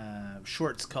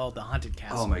shorts called "The Haunted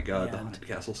Castle." Oh my god, The Haunted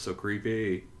Castle's so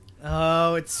creepy.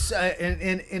 Oh, it's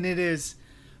and it is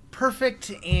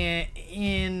perfect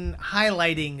in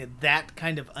highlighting that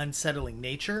kind of unsettling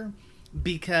nature,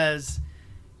 because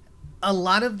a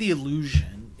lot of the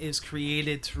illusion is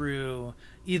created through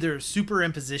either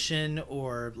superimposition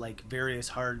or like various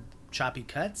hard choppy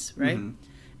cuts, right?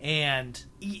 And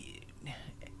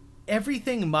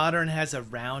everything modern has a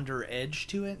rounder edge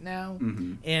to it now,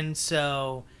 and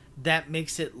so that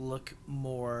makes it look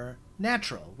more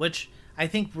natural, which I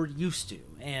think we're used to,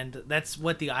 and that's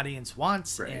what the audience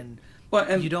wants. Right. And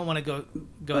you don't want to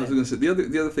go I was going to say the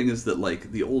other thing is that,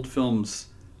 like, the old films,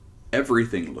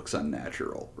 everything looks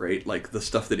unnatural, right? Like, the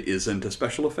stuff that isn't a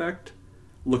special effect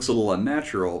looks a little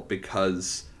unnatural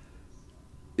because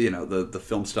the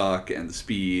film stock and the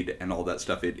speed and all that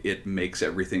stuff, it makes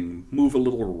everything move a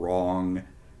little wrong.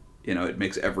 It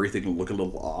makes everything look a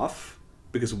little off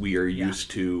because we are used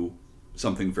to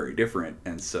something very different,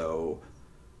 and so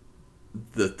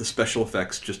the special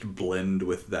effects just blend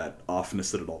with that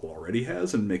offness that it already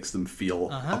has and makes them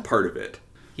feel a part of it.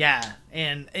 Yeah,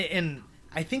 and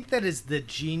I think that is the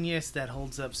genius that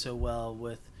holds up so well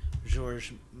with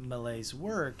Georges Méliès's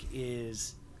work.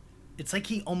 Is it's like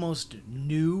he almost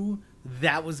knew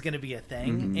that was going to be a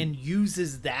thing and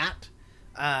uses that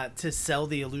to sell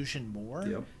the illusion more.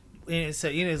 Yep. And so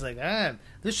he's like,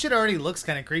 this shit already looks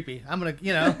kind of creepy. I'm gonna,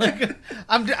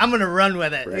 I'm gonna run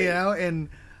with it, right. And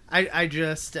I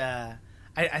just I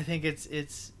think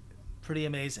it's pretty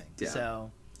amazing. Yeah.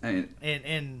 So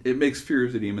and it makes Fear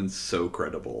of the Demons so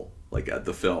credible. Like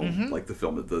the film,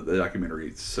 the documentary,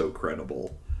 it's so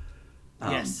credible.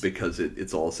 Yes. Because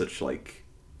it's all such like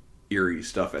eerie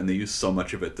stuff, and they use so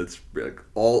much of it that's like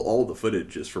all the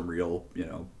footage is from real,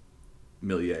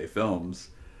 Méliès films.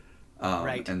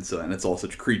 Right. And it's all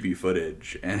such creepy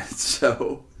footage, and it's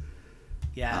so.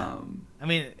 Yeah.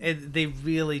 They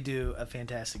really do a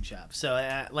fantastic job. So,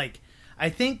 I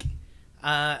think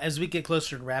as we get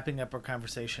closer to wrapping up our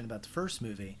conversation about the first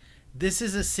movie, this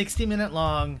is a 60-minute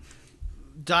long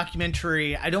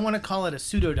documentary. I don't want to call it a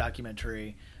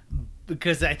pseudo-documentary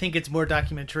because I think it's more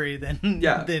documentary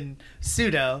than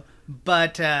pseudo,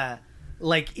 but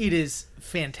it is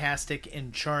fantastic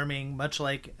and charming, much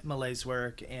like Méliès's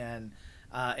work, and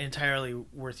entirely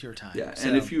worth your time. Yeah,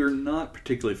 and if you're not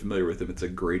particularly familiar with him, it's a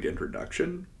great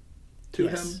introduction to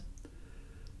him.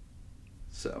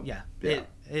 So yeah.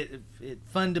 It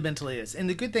fundamentally is. And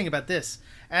the good thing about this,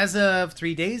 as of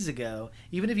 3 days ago,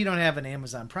 even if you don't have an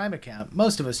Amazon Prime account,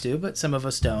 most of us do, but some of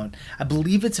us don't, I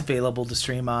believe it's available to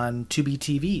stream on Tubi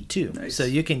TV too. Nice. So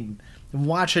you can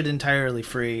watch it entirely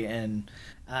free and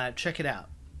check it out.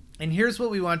 And here's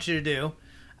what we want you to do.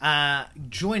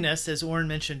 Join us, as Oren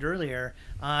mentioned earlier,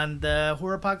 on the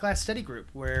Horror Podcast Study Group,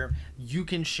 where you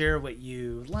can share what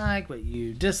you like, what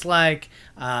you dislike.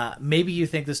 Maybe you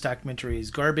think this documentary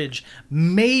is garbage.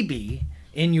 Maybe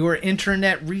in your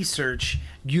internet research,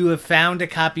 you have found a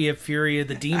copy of Fury of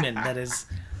the Demon that is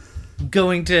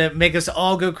going to make us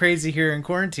all go crazy here in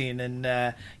quarantine and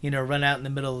run out in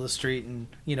the middle of the street and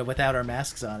without our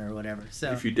masks on or whatever.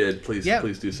 So if you did, please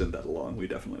do send that along. We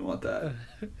definitely want that.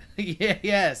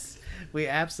 Yes, we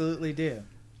absolutely do.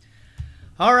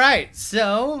 All right,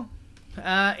 so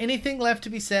Anything left to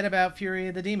be said about Fury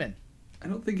of the Demon? I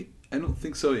don't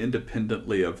think so.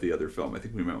 Independently of the other film, I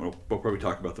think we'll probably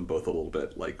talk about them both a little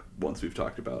bit, like once we've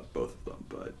talked about both of them.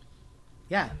 But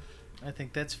yeah, I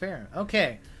think that's fair.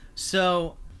 Okay,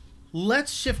 so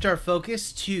let's shift our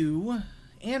focus to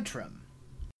Antrum.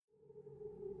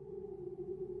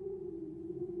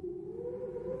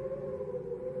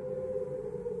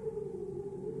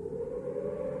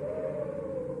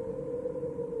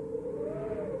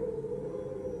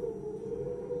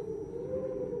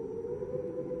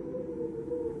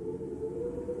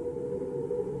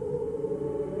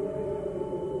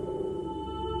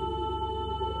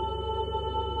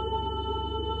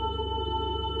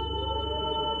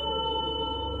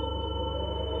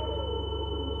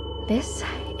 This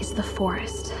is the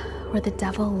forest where the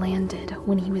devil landed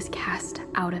when he was cast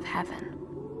out of heaven.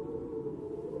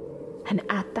 And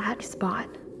at that spot,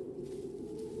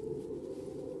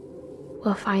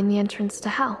 we'll find the entrance to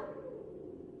hell.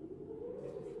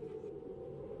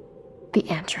 The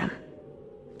Antrum.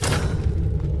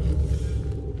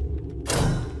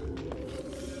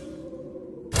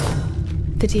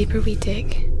 The deeper we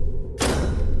dig,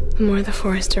 the more the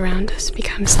forest around us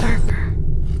becomes darker.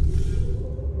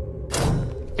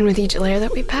 And with each layer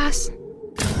that we pass,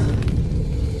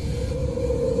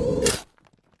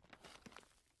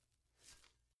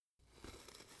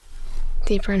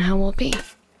 deeper in hell we'll be.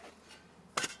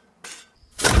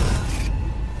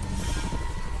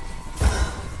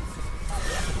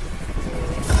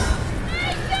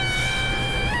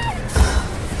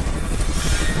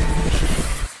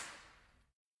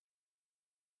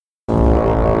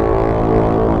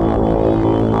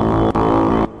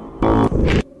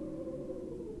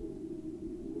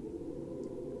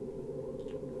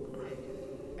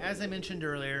 As I mentioned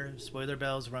earlier, spoiler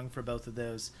bells rung for both of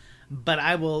those, but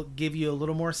I will give you a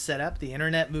little more setup. The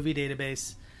Internet Movie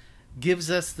Database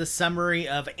gives us the summary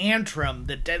of Antrum,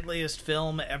 the deadliest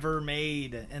film ever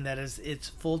made, and that is its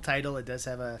full title. It does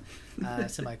have a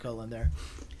semicolon there.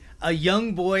 A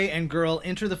young boy and girl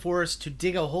enter the forest to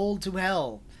dig a hole to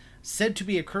hell. Said to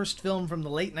be a cursed film from the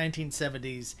late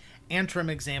 1970s, Antrum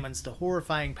examines the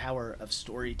horrifying power of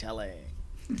storytelling.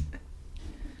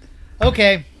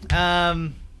 Okay,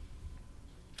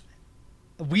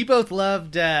 we both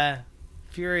loved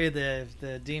Fury of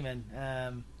the Demon.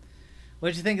 What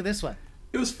did you think of this one?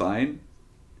 it was fine.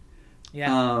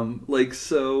 Yeah.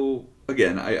 So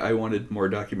again, I wanted more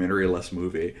documentary, less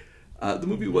movie. The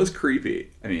movie was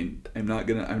creepy. I mean, I'm not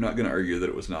gonna argue that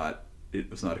it was not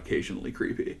occasionally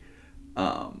creepy.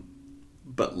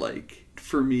 But like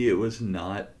for me, it was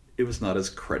not as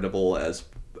credible as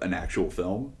an actual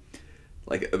film.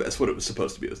 Like that's what it was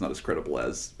supposed to be. It was not as credible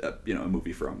as a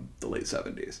movie from the late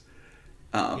 70s.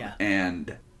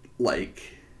 And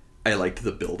like I liked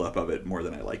the build up of it more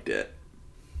than I liked it.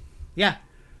 Yeah.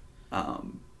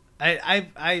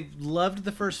 I loved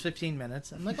the first 15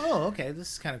 minutes. I'm like, oh, okay,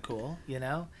 this is kind of cool,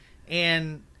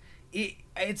 And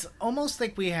it's almost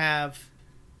like we have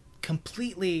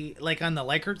completely, like on the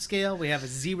Likert scale, we have a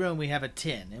 0 and we have a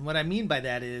 10. And what I mean by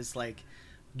that is like,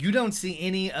 you don't see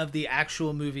any of the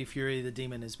actual movie Fury of the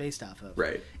Demon is based off of.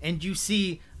 Right. And you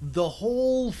see the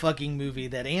whole fucking movie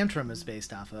that Antrum is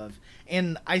based off of.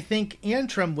 And I think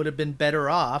Antrum would have been better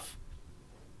off,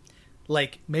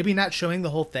 like, maybe not showing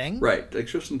the whole thing. Right. Like,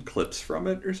 show some clips from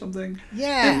it or something.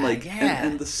 Yeah. And, like, yeah.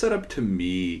 And the setup to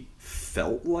me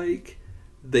felt like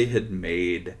they had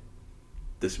made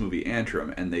this movie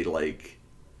Antrum and they, like,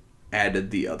 added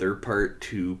the other part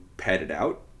to pad it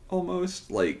out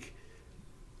almost. Like...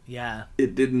 Yeah.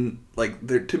 It didn't, like,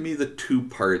 to me, the two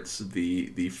parts,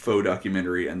 the faux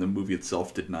documentary and the movie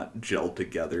itself did not gel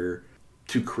together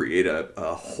to create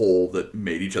a whole that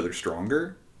made each other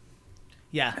stronger.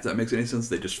 Yeah. If that makes any sense,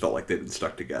 they just felt like they'd been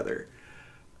stuck together.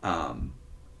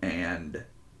 And,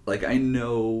 like, I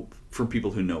know from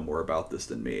people who know more about this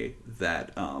than me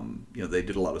that, they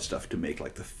did a lot of stuff to make,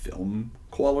 like, the film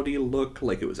quality look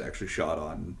like it was actually shot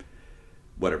on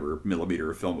whatever millimeter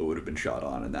of film it would have been shot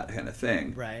on and that kind of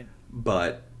thing. Right.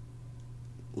 But,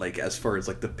 like, as far as,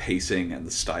 like, the pacing and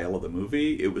the style of the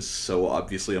movie, it was so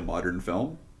obviously a modern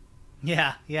film.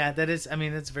 Yeah,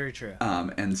 that's very true.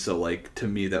 And so, like, to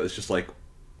me, that was just, like,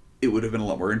 it would have been a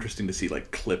lot more interesting to see, like,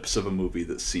 clips of a movie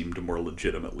that seemed more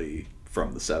legitimately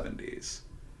from the 70s.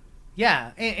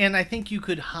 Yeah, and I think you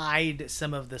could hide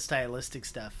some of the stylistic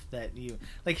stuff that you...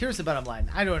 Like, here's the bottom line.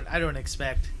 I don't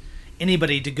expect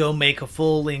anybody to go make a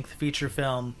full-length feature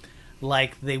film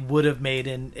like they would have made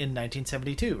in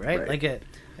 1972, right? Like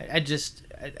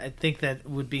I think that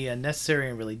would be unnecessary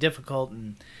and really difficult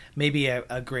and maybe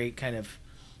a great kind of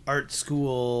art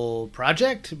school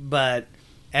project, but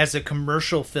as a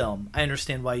commercial film, I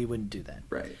understand why you wouldn't do that.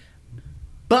 Right.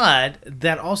 But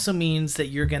that also means that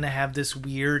you're going to have this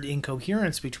weird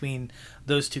incoherence between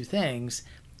those two things.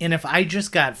 And if I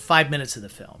just got 5 minutes of the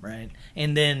film, right,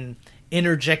 and then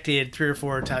interjected 3 or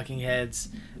 4 talking heads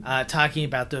talking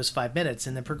about those 5 minutes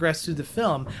and then progress through the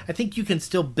film, I think you can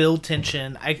still build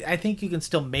tension. I think you can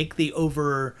still make the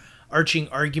overarching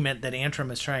argument that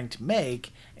Antrum is trying to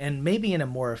make, and maybe in a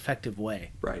more effective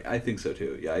way. Right. I think so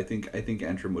too. Yeah, I think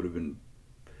Antrum would have been.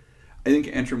 I think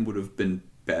Antrum would have been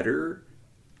better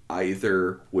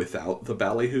either without the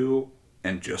ballyhoo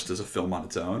and just as a film on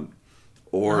its own,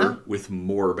 or with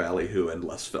more ballyhoo and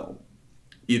less film.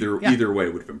 Either way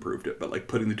would have improved it, but like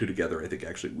putting the two together, I think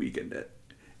actually weakened it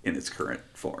in its current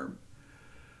form.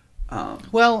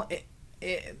 Well,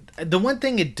 the one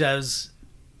thing it does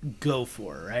go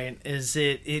for, right, is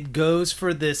it goes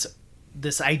for this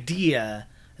idea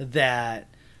that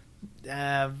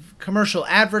commercial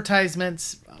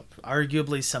advertisements,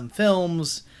 arguably some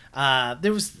films,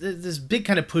 there was this big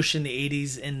kind of push in the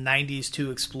 80s and 90s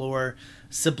to explore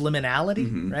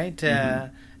subliminality, right?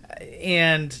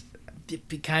 And it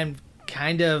became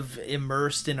kind of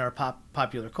immersed in our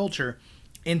popular culture.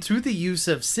 And through the use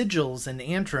of sigils and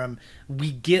Antrum,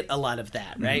 we get a lot of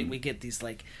that, right? We get these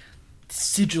like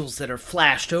sigils that are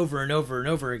flashed over and over and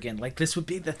over again. Like this would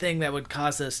be the thing that would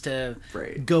cause us to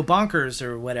go bonkers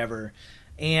or whatever.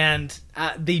 And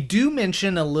they do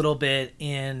mention a little bit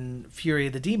in Fury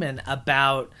of the Demon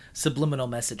about subliminal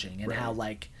messaging and how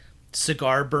like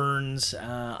cigar burns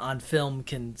on film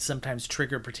can sometimes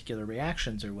trigger particular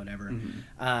reactions or whatever.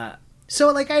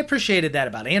 So like I appreciated that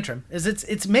about Antrum, is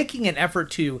it's making an effort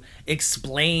to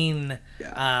explain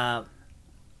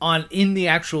in the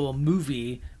actual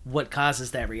movie what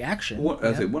causes that reaction. One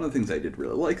of the things I did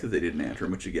really like that they did in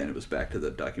Antrum, which again it was back to the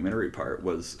documentary part,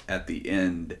 was at the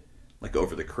end, like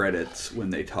over the credits, when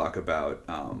they talk about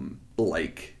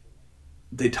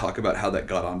they talk about how that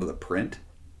got onto the print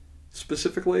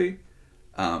specifically,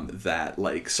 that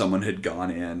like someone had gone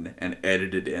in and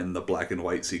edited in the black and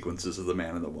white sequences of the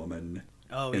man and the woman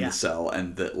in the cell,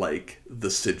 and that like the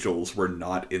sigils were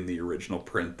not in the original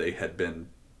print.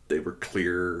 They were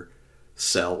clear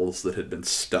cells that had been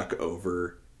stuck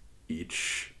over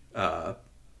each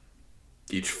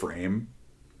frame,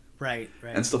 right,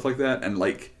 and stuff like that. And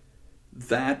like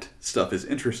that stuff is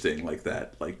interesting, like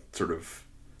that like sort of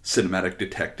cinematic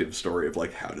detective story of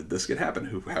like, how did this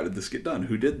happen, how did this get done,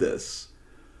 who did this,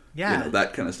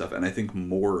 that kind of stuff. And I think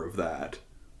more of that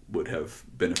would have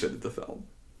benefited the film.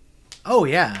 Oh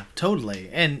yeah, totally.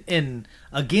 And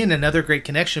again, another great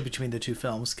connection between the two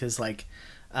films, because like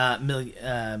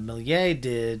Méliès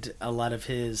did a lot of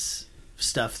his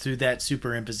stuff through that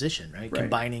superimposition, right?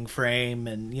 Combining frame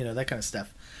and that kind of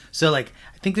stuff. So like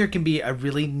I think there can be a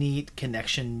really neat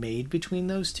connection made between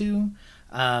those two.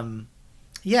 And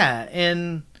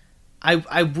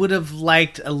I would have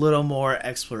liked a little more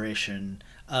exploration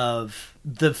of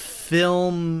the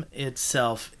film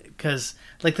itself, because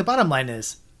like the bottom line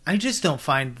is I just don't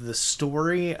find the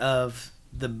story of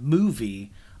the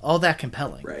movie all that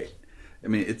compelling. Right. I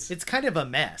mean, it's kind of a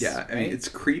mess. Yeah, I mean, it's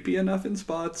creepy enough in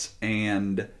spots,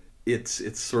 and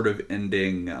it's sort of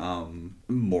ending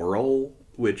moral,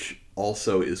 which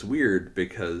also is weird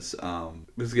because again,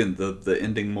 the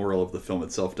ending moral of the film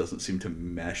itself doesn't seem to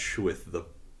mesh with the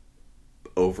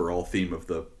overall theme of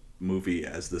the movie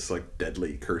as this like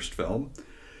deadly cursed film,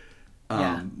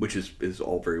 which is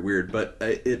all very weird. But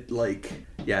it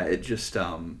just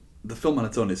the film on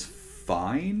its own is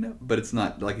fine, but it's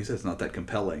not, like you said, it's not that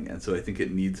compelling, and so I think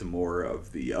it needs more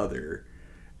of the other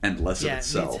and less of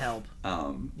itself. It needs help.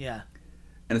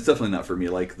 And it's definitely not for me.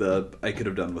 Like I could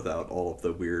have done without all of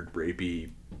the weird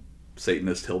rapey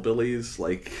Satanist hillbillies.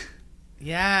 Like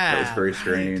that was very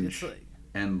strange.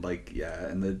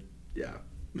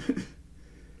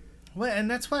 Well,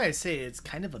 and that's why I say it's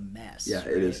kind of a mess. Yeah,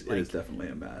 it is. It is definitely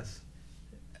a mess.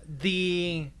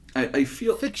 I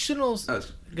feel fictional.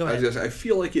 Go ahead. I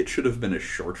feel like it should have been a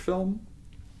short film,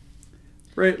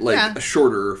 right? Like a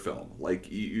shorter film. Like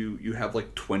you have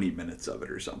like 20 minutes of it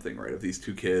or something, right? Of these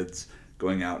two kids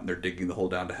going out and they're digging the hole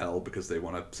down to hell because they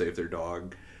want to save their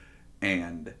dog,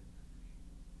 and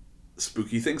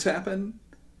spooky things happen.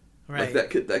 Right.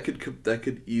 Like that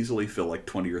could easily fill like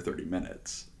 20 or 30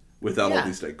 minutes without all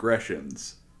these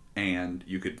digressions, and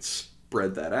you could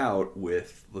spread that out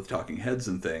with the talking heads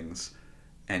and things,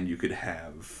 and you could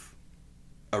have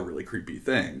a really creepy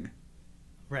thing.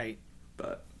 Right.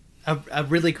 But a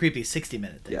really creepy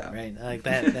 60-minute thing, right? Like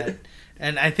that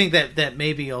and I think that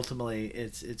maybe ultimately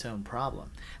it's its own problem.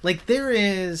 Like there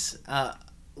is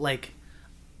like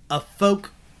a folk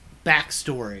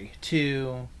backstory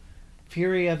to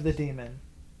Fury of the Demon,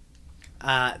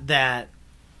 that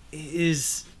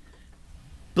is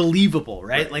believable,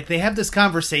 right? Like they have this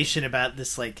conversation about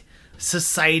this like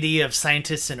society of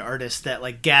scientists and artists that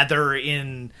like gather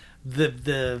in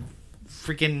the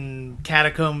freaking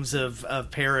catacombs of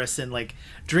Paris and like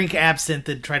drink absinthe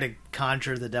and try to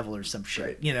conjure the devil or some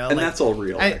shit, you know? And like, that's all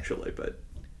real, actually, but...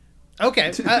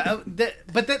 Okay,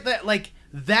 but that like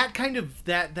that kind of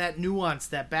that nuance,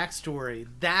 that backstory,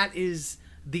 that is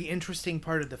the interesting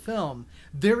part of the film.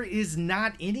 There is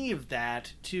not any of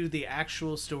that to the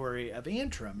actual story of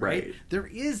Antrum, right? There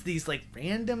is these like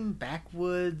random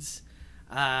backwoods,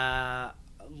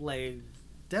 like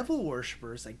devil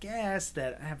worshippers, I guess,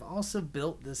 that have also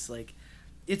built this like.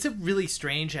 It's a really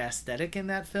strange aesthetic in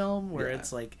that film where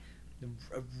it's like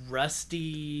a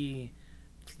rusty.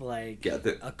 Like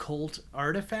occult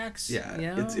artifacts. Yeah,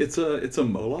 you know? it's a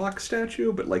Moloch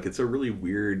statue, but like it's a really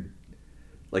weird,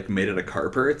 like made out of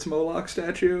carpets Moloch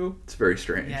statue. It's very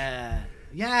strange.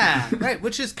 Yeah, right.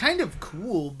 Which is kind of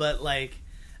cool, but like,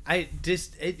 it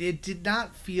did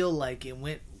not feel like it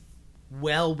went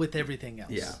well with everything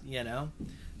else. Yeah, you know.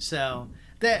 So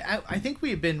that I think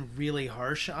we've been really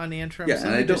harsh on Antrum. Yeah, so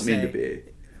and I don't mean to be.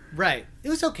 Right. It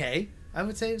was okay. I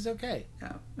would say it was okay.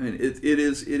 Yeah, I mean it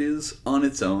is on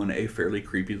its own a fairly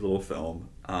creepy little film,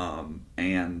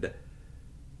 and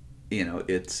you know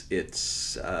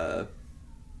it's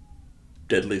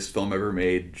deadliest film ever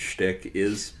made shtick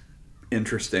is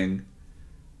interesting.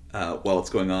 While it's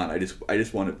going on, I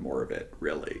just wanted more of it.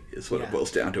 Really, is what it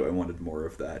boils down to. I wanted more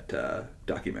of that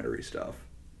documentary stuff,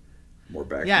 more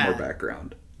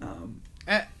background.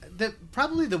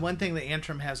 Probably the one thing that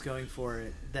Antrum has going for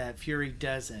it that Fury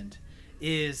doesn't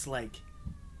is like,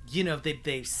 you know,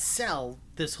 they sell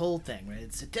this whole thing, right?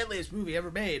 It's the deadliest movie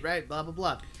ever made, right? Blah blah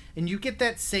blah, and you get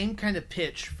that same kind of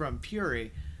pitch from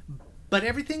Fury, but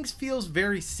everything feels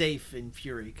very safe in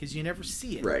Fury because you never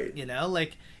see it, right? You know,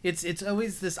 like it's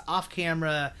always this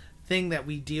off-camera thing that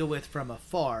we deal with from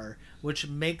afar, which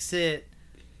makes it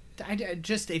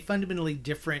just a fundamentally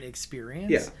different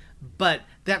experience. Yeah. But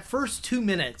that first 2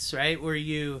 minutes, right, where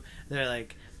they're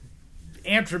like,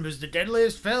 Antrum is the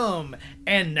deadliest film,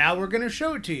 and now we're going to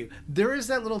show it to you. There is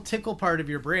that little tickle part of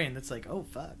your brain that's like, oh,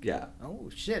 fuck. Yeah.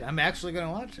 Oh, shit, I'm actually going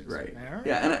to watch this. Right. Right.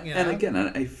 Yeah, and again,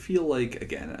 I feel like,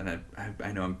 again, and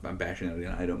I know I'm bashing it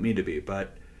again, I don't mean to be,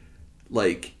 but,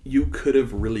 like, you could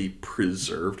have really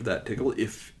preserved that tickle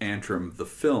if Antrum, the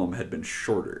film, had been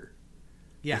shorter.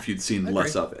 Yeah. If you'd seen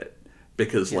less of it.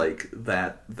 Because, like,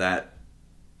 that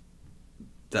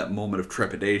moment of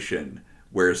trepidation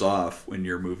wears off when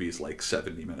your movie's like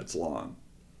 70 minutes long.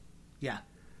 Yeah.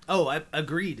 Oh, I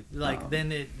agreed. Like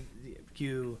then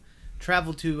you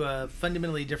travel to a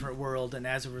fundamentally different world, and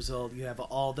as a result, you have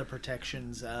all the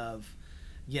protections of,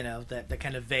 you know, that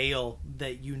kind of veil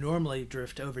that you normally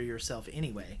drift over yourself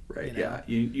anyway. Right. You know? Yeah.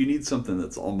 You need something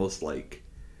that's almost like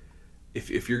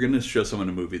if you're going to show someone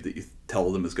a movie that you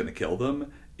tell them is going to kill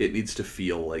them, it needs to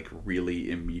feel like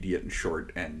really immediate and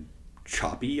short and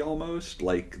choppy almost,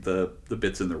 like the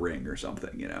bits in The Ring or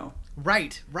something, you know.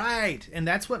 Right. And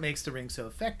that's what makes The Ring so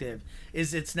effective,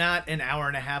 is it's not an hour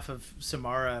and a half of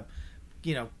Samara,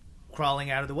 you know, crawling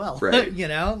out of the well. Right. You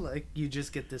know, like you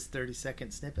just get this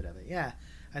 30-second snippet of it. Yeah.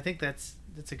 I think that's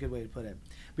a good way to put it.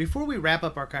 Before we wrap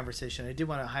up our conversation, I did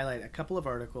want to highlight a couple of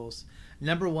articles.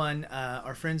 Number one,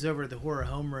 our friends over at the Horror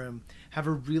Homeroom have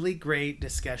a really great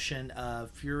discussion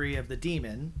of Fury of the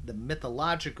Demon, the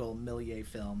mythological Méliès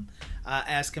film,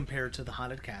 as compared to The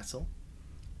Haunted Castle.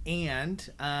 And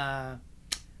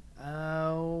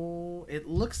it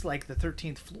looks like The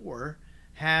 13th Floor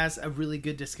has a really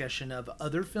good discussion of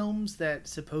other films that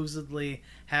supposedly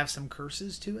have some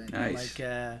curses to it. Nice.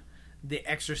 Like The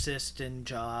Exorcist and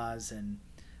Jaws and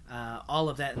all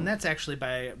of that. And that's actually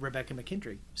by Rebecca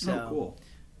McKendry. So, cool.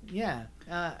 Yeah.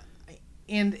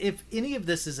 And if any of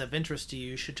this is of interest to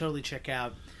you, you should totally check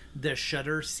out the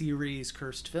Shudder series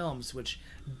Cursed Films, which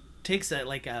takes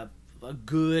a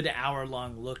good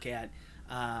hour-long look at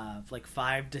like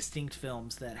 5 distinct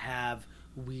films that have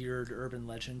weird urban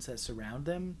legends that surround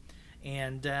them.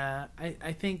 And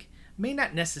I think may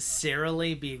not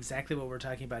necessarily be exactly what we're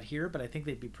talking about here, but I think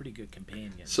they'd be pretty good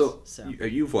companions. So.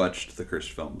 You've watched the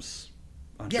Cursed Films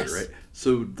on Shudder, right?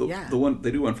 So the one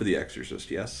they do one for The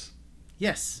Exorcist, yes?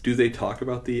 Yes. Do they talk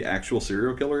about the actual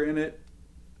serial killer in it?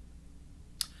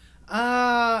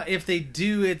 If they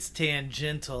do, it's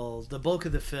tangential. The bulk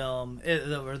of the film,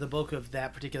 or the bulk of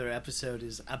that particular episode,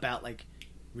 is about like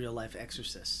real life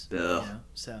exorcists. You know?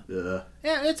 So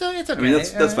yeah, it's okay. I mean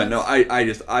that's fine. No,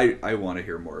 I want to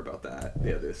hear more about that.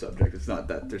 The other subject. It's not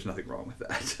that there's nothing wrong with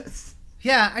that.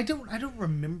 Yeah, I don't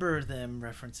remember them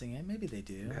referencing it. Maybe they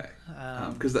do. Okay.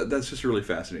 Because that's just a really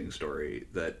fascinating story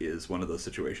that is one of those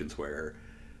situations where,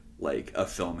 like, a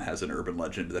film has an urban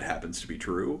legend that happens to be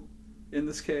true in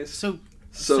this case.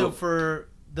 So for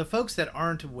the folks that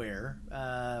aren't aware,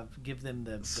 give them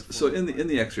the so in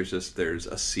the Exorcist, there's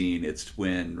a scene. It's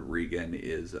when Regan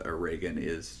is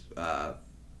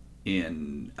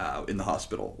in the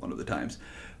hospital one of the times.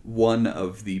 One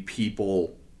of the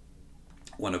people,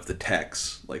 one of the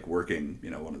techs, like working,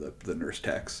 one of the nurse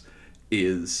techs,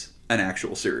 is an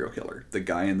actual serial killer. The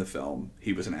guy in the film,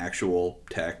 he was an actual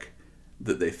tech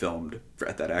that they filmed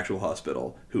at that actual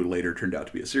hospital, who later turned out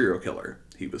to be a serial killer.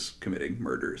 He was committing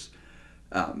murders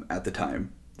at the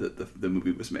time that the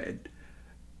movie was made.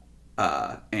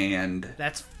 And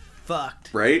that's fucked.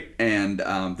 Right? And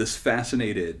this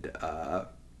fascinated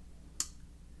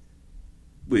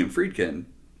William Friedkin,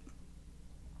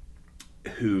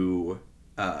 who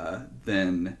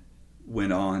then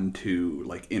went on to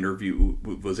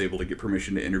was able to get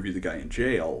permission to interview the guy in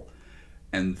jail,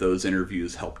 and those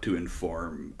interviews helped to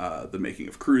inform the making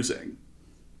of Cruising,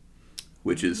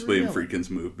 which is William Friedkin's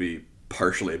movie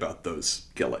partially about those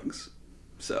killings.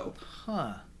 So,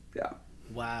 yeah.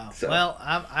 Wow. So. Well,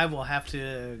 I will have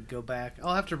to go back.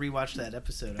 I'll have to rewatch that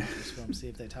episode of this film, see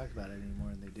if they talk about it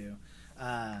anymore, and they do.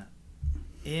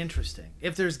 Interesting.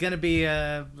 If there's going to be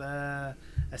a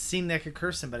scene that could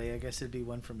curse somebody, I guess it'd be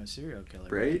one from a serial killer.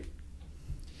 Right?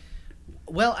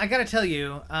 Well, I got to tell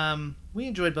you, we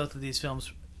enjoyed both of these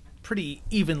films pretty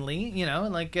evenly,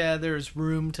 there's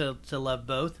room to love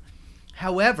both.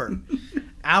 However,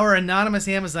 our anonymous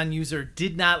Amazon user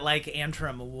did not like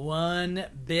Antrum one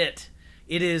bit.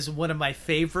 It is one of my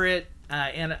favorite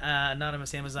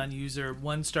anonymous Amazon user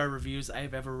 1-star reviews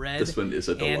I've ever read. This one is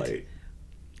a delight. And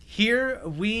here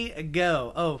we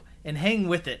go. Oh, and hang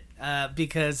with it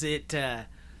because it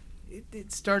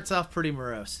starts off pretty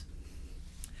morose.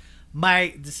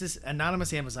 This is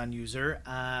anonymous Amazon user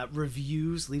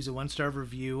leaves a 1-star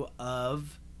review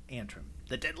of Antrum,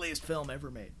 the deadliest film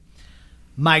ever made.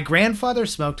 My grandfather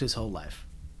smoked his whole life.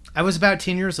 I was about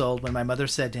 10 years old when my mother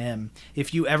said to him,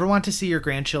 "If you ever want to see your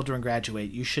grandchildren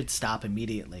graduate, you should stop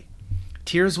immediately."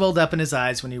 Tears welled up in his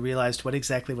eyes when he realized what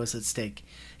exactly was at stake.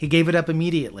 He gave it up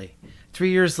immediately. 3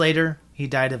 years later, he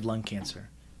died of lung cancer.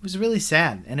 It was really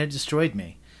sad, and it destroyed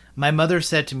me. My mother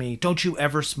said to me, "Don't you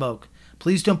ever smoke.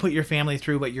 Please don't put your family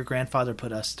through what your grandfather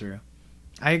put us through."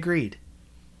 I agreed.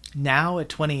 Now, at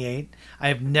 28, I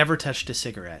have never touched a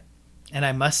cigarette. And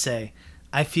I must say,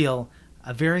 I feel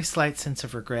a very slight sense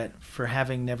of regret for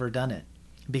having never done it,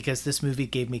 because this movie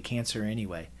gave me cancer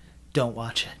anyway. Don't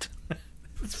watch it.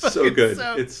 It's so good.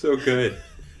 It's so good.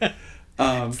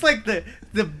 It's like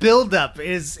the build-up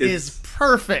is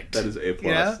perfect. That is A+.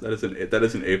 Yeah? That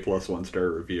is an A+ 1-star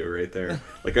review right there.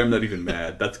 Like, I'm not even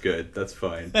mad. That's good. That's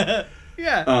fine.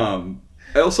 Yeah.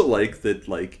 I also like that,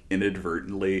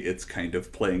 inadvertently, it's kind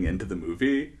of playing into the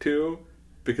movie too,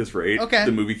 because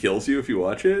the movie kills you if you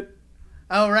watch it.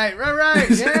 Oh, right.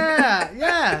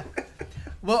 Yeah.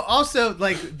 Well, also,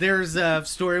 there's a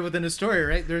story within a story,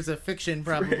 right? There's a fiction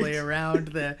probably around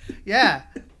the... Yeah.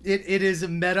 It is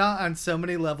meta on so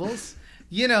many levels.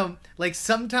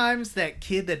 Sometimes that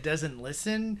kid that doesn't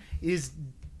listen is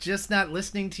just not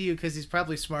listening to you because he's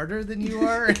probably smarter than you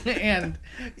are.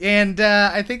 and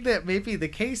I think that may be the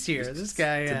case here. This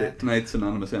guy... Tonight's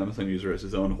anonymous Amazon user has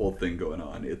his own whole thing going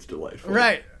on. It's delightful.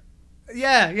 Right.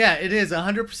 Yeah, it is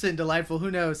 100% delightful.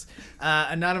 Who knows?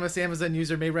 Anonymous Amazon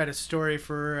user may write a story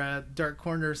for Dark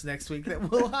Corners next week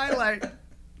that we'll highlight.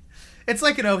 It's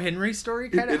like an O. Henry story,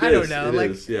 kind of. I don't know.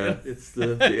 It is, yeah. It's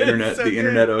the internet, so the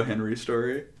internet O. Henry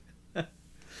story.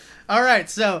 All right,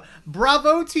 so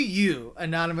bravo to you,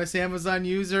 anonymous Amazon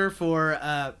user, for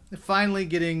finally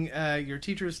getting your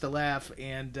teachers to laugh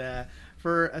and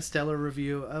for a stellar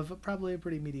review of probably a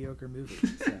pretty mediocre movie.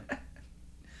 So.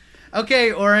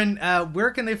 Okay, Oren,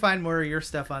 where can they find more of your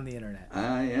stuff on the internet?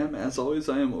 As always,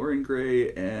 I am Oren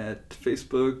Gray at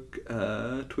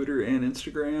Facebook, Twitter, and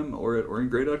Instagram, or at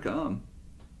orengray.com.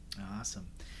 Awesome.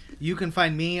 You can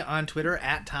find me on Twitter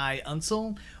at Ty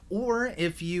Unsel, or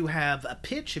if you have a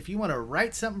pitch, if you want to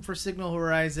write something for Signal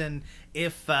Horizon,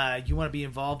 if you want to be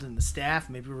involved in the staff,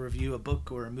 maybe review a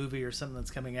book or a movie or something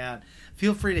that's coming out,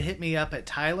 feel free to hit me up at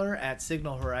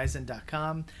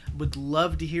tyler@signalhorizon.com. Would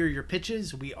love to hear your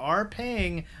pitches. We are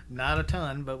paying, not a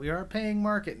ton, but we are paying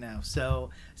market now.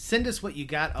 So send us what you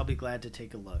got. I'll be glad to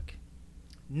take a look.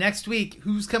 Next week,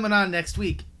 who's coming on next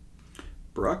week?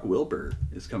 Brock Wilbur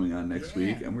is coming on next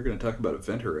week, and we're going to talk about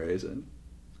Event Horizon.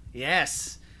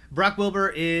 Yes. Brock Wilbur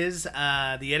is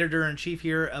the editor-in-chief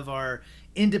here of our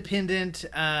independent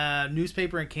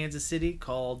newspaper in Kansas City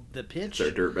called The Pitch. It's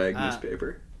our dirtbag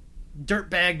newspaper.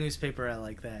 Dirtbag newspaper, I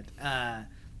like that.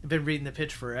 I've been reading The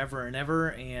Pitch forever and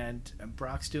ever, and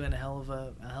Brock's doing a hell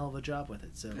of a job with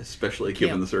it. So especially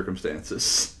given the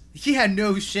circumstances. Yeah,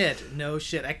 no shit.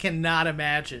 I cannot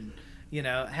imagine,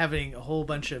 having a whole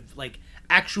bunch of like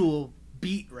actual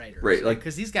beat writers, right? Like,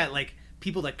 because he's got like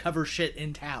people that cover shit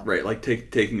in town, right? Like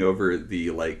taking over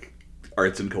the like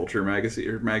arts and culture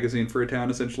magazine for a town,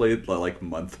 essentially, like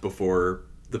month before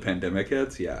the pandemic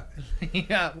hits. Yeah.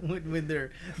 Yeah, when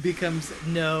there becomes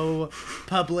no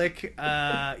public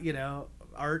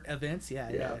art events.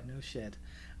 Yeah, no shit.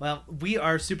 Well, we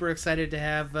are super excited to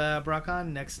have Brock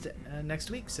on next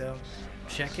week, so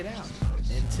check it out.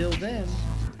 Until then,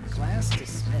 class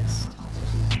dismissed.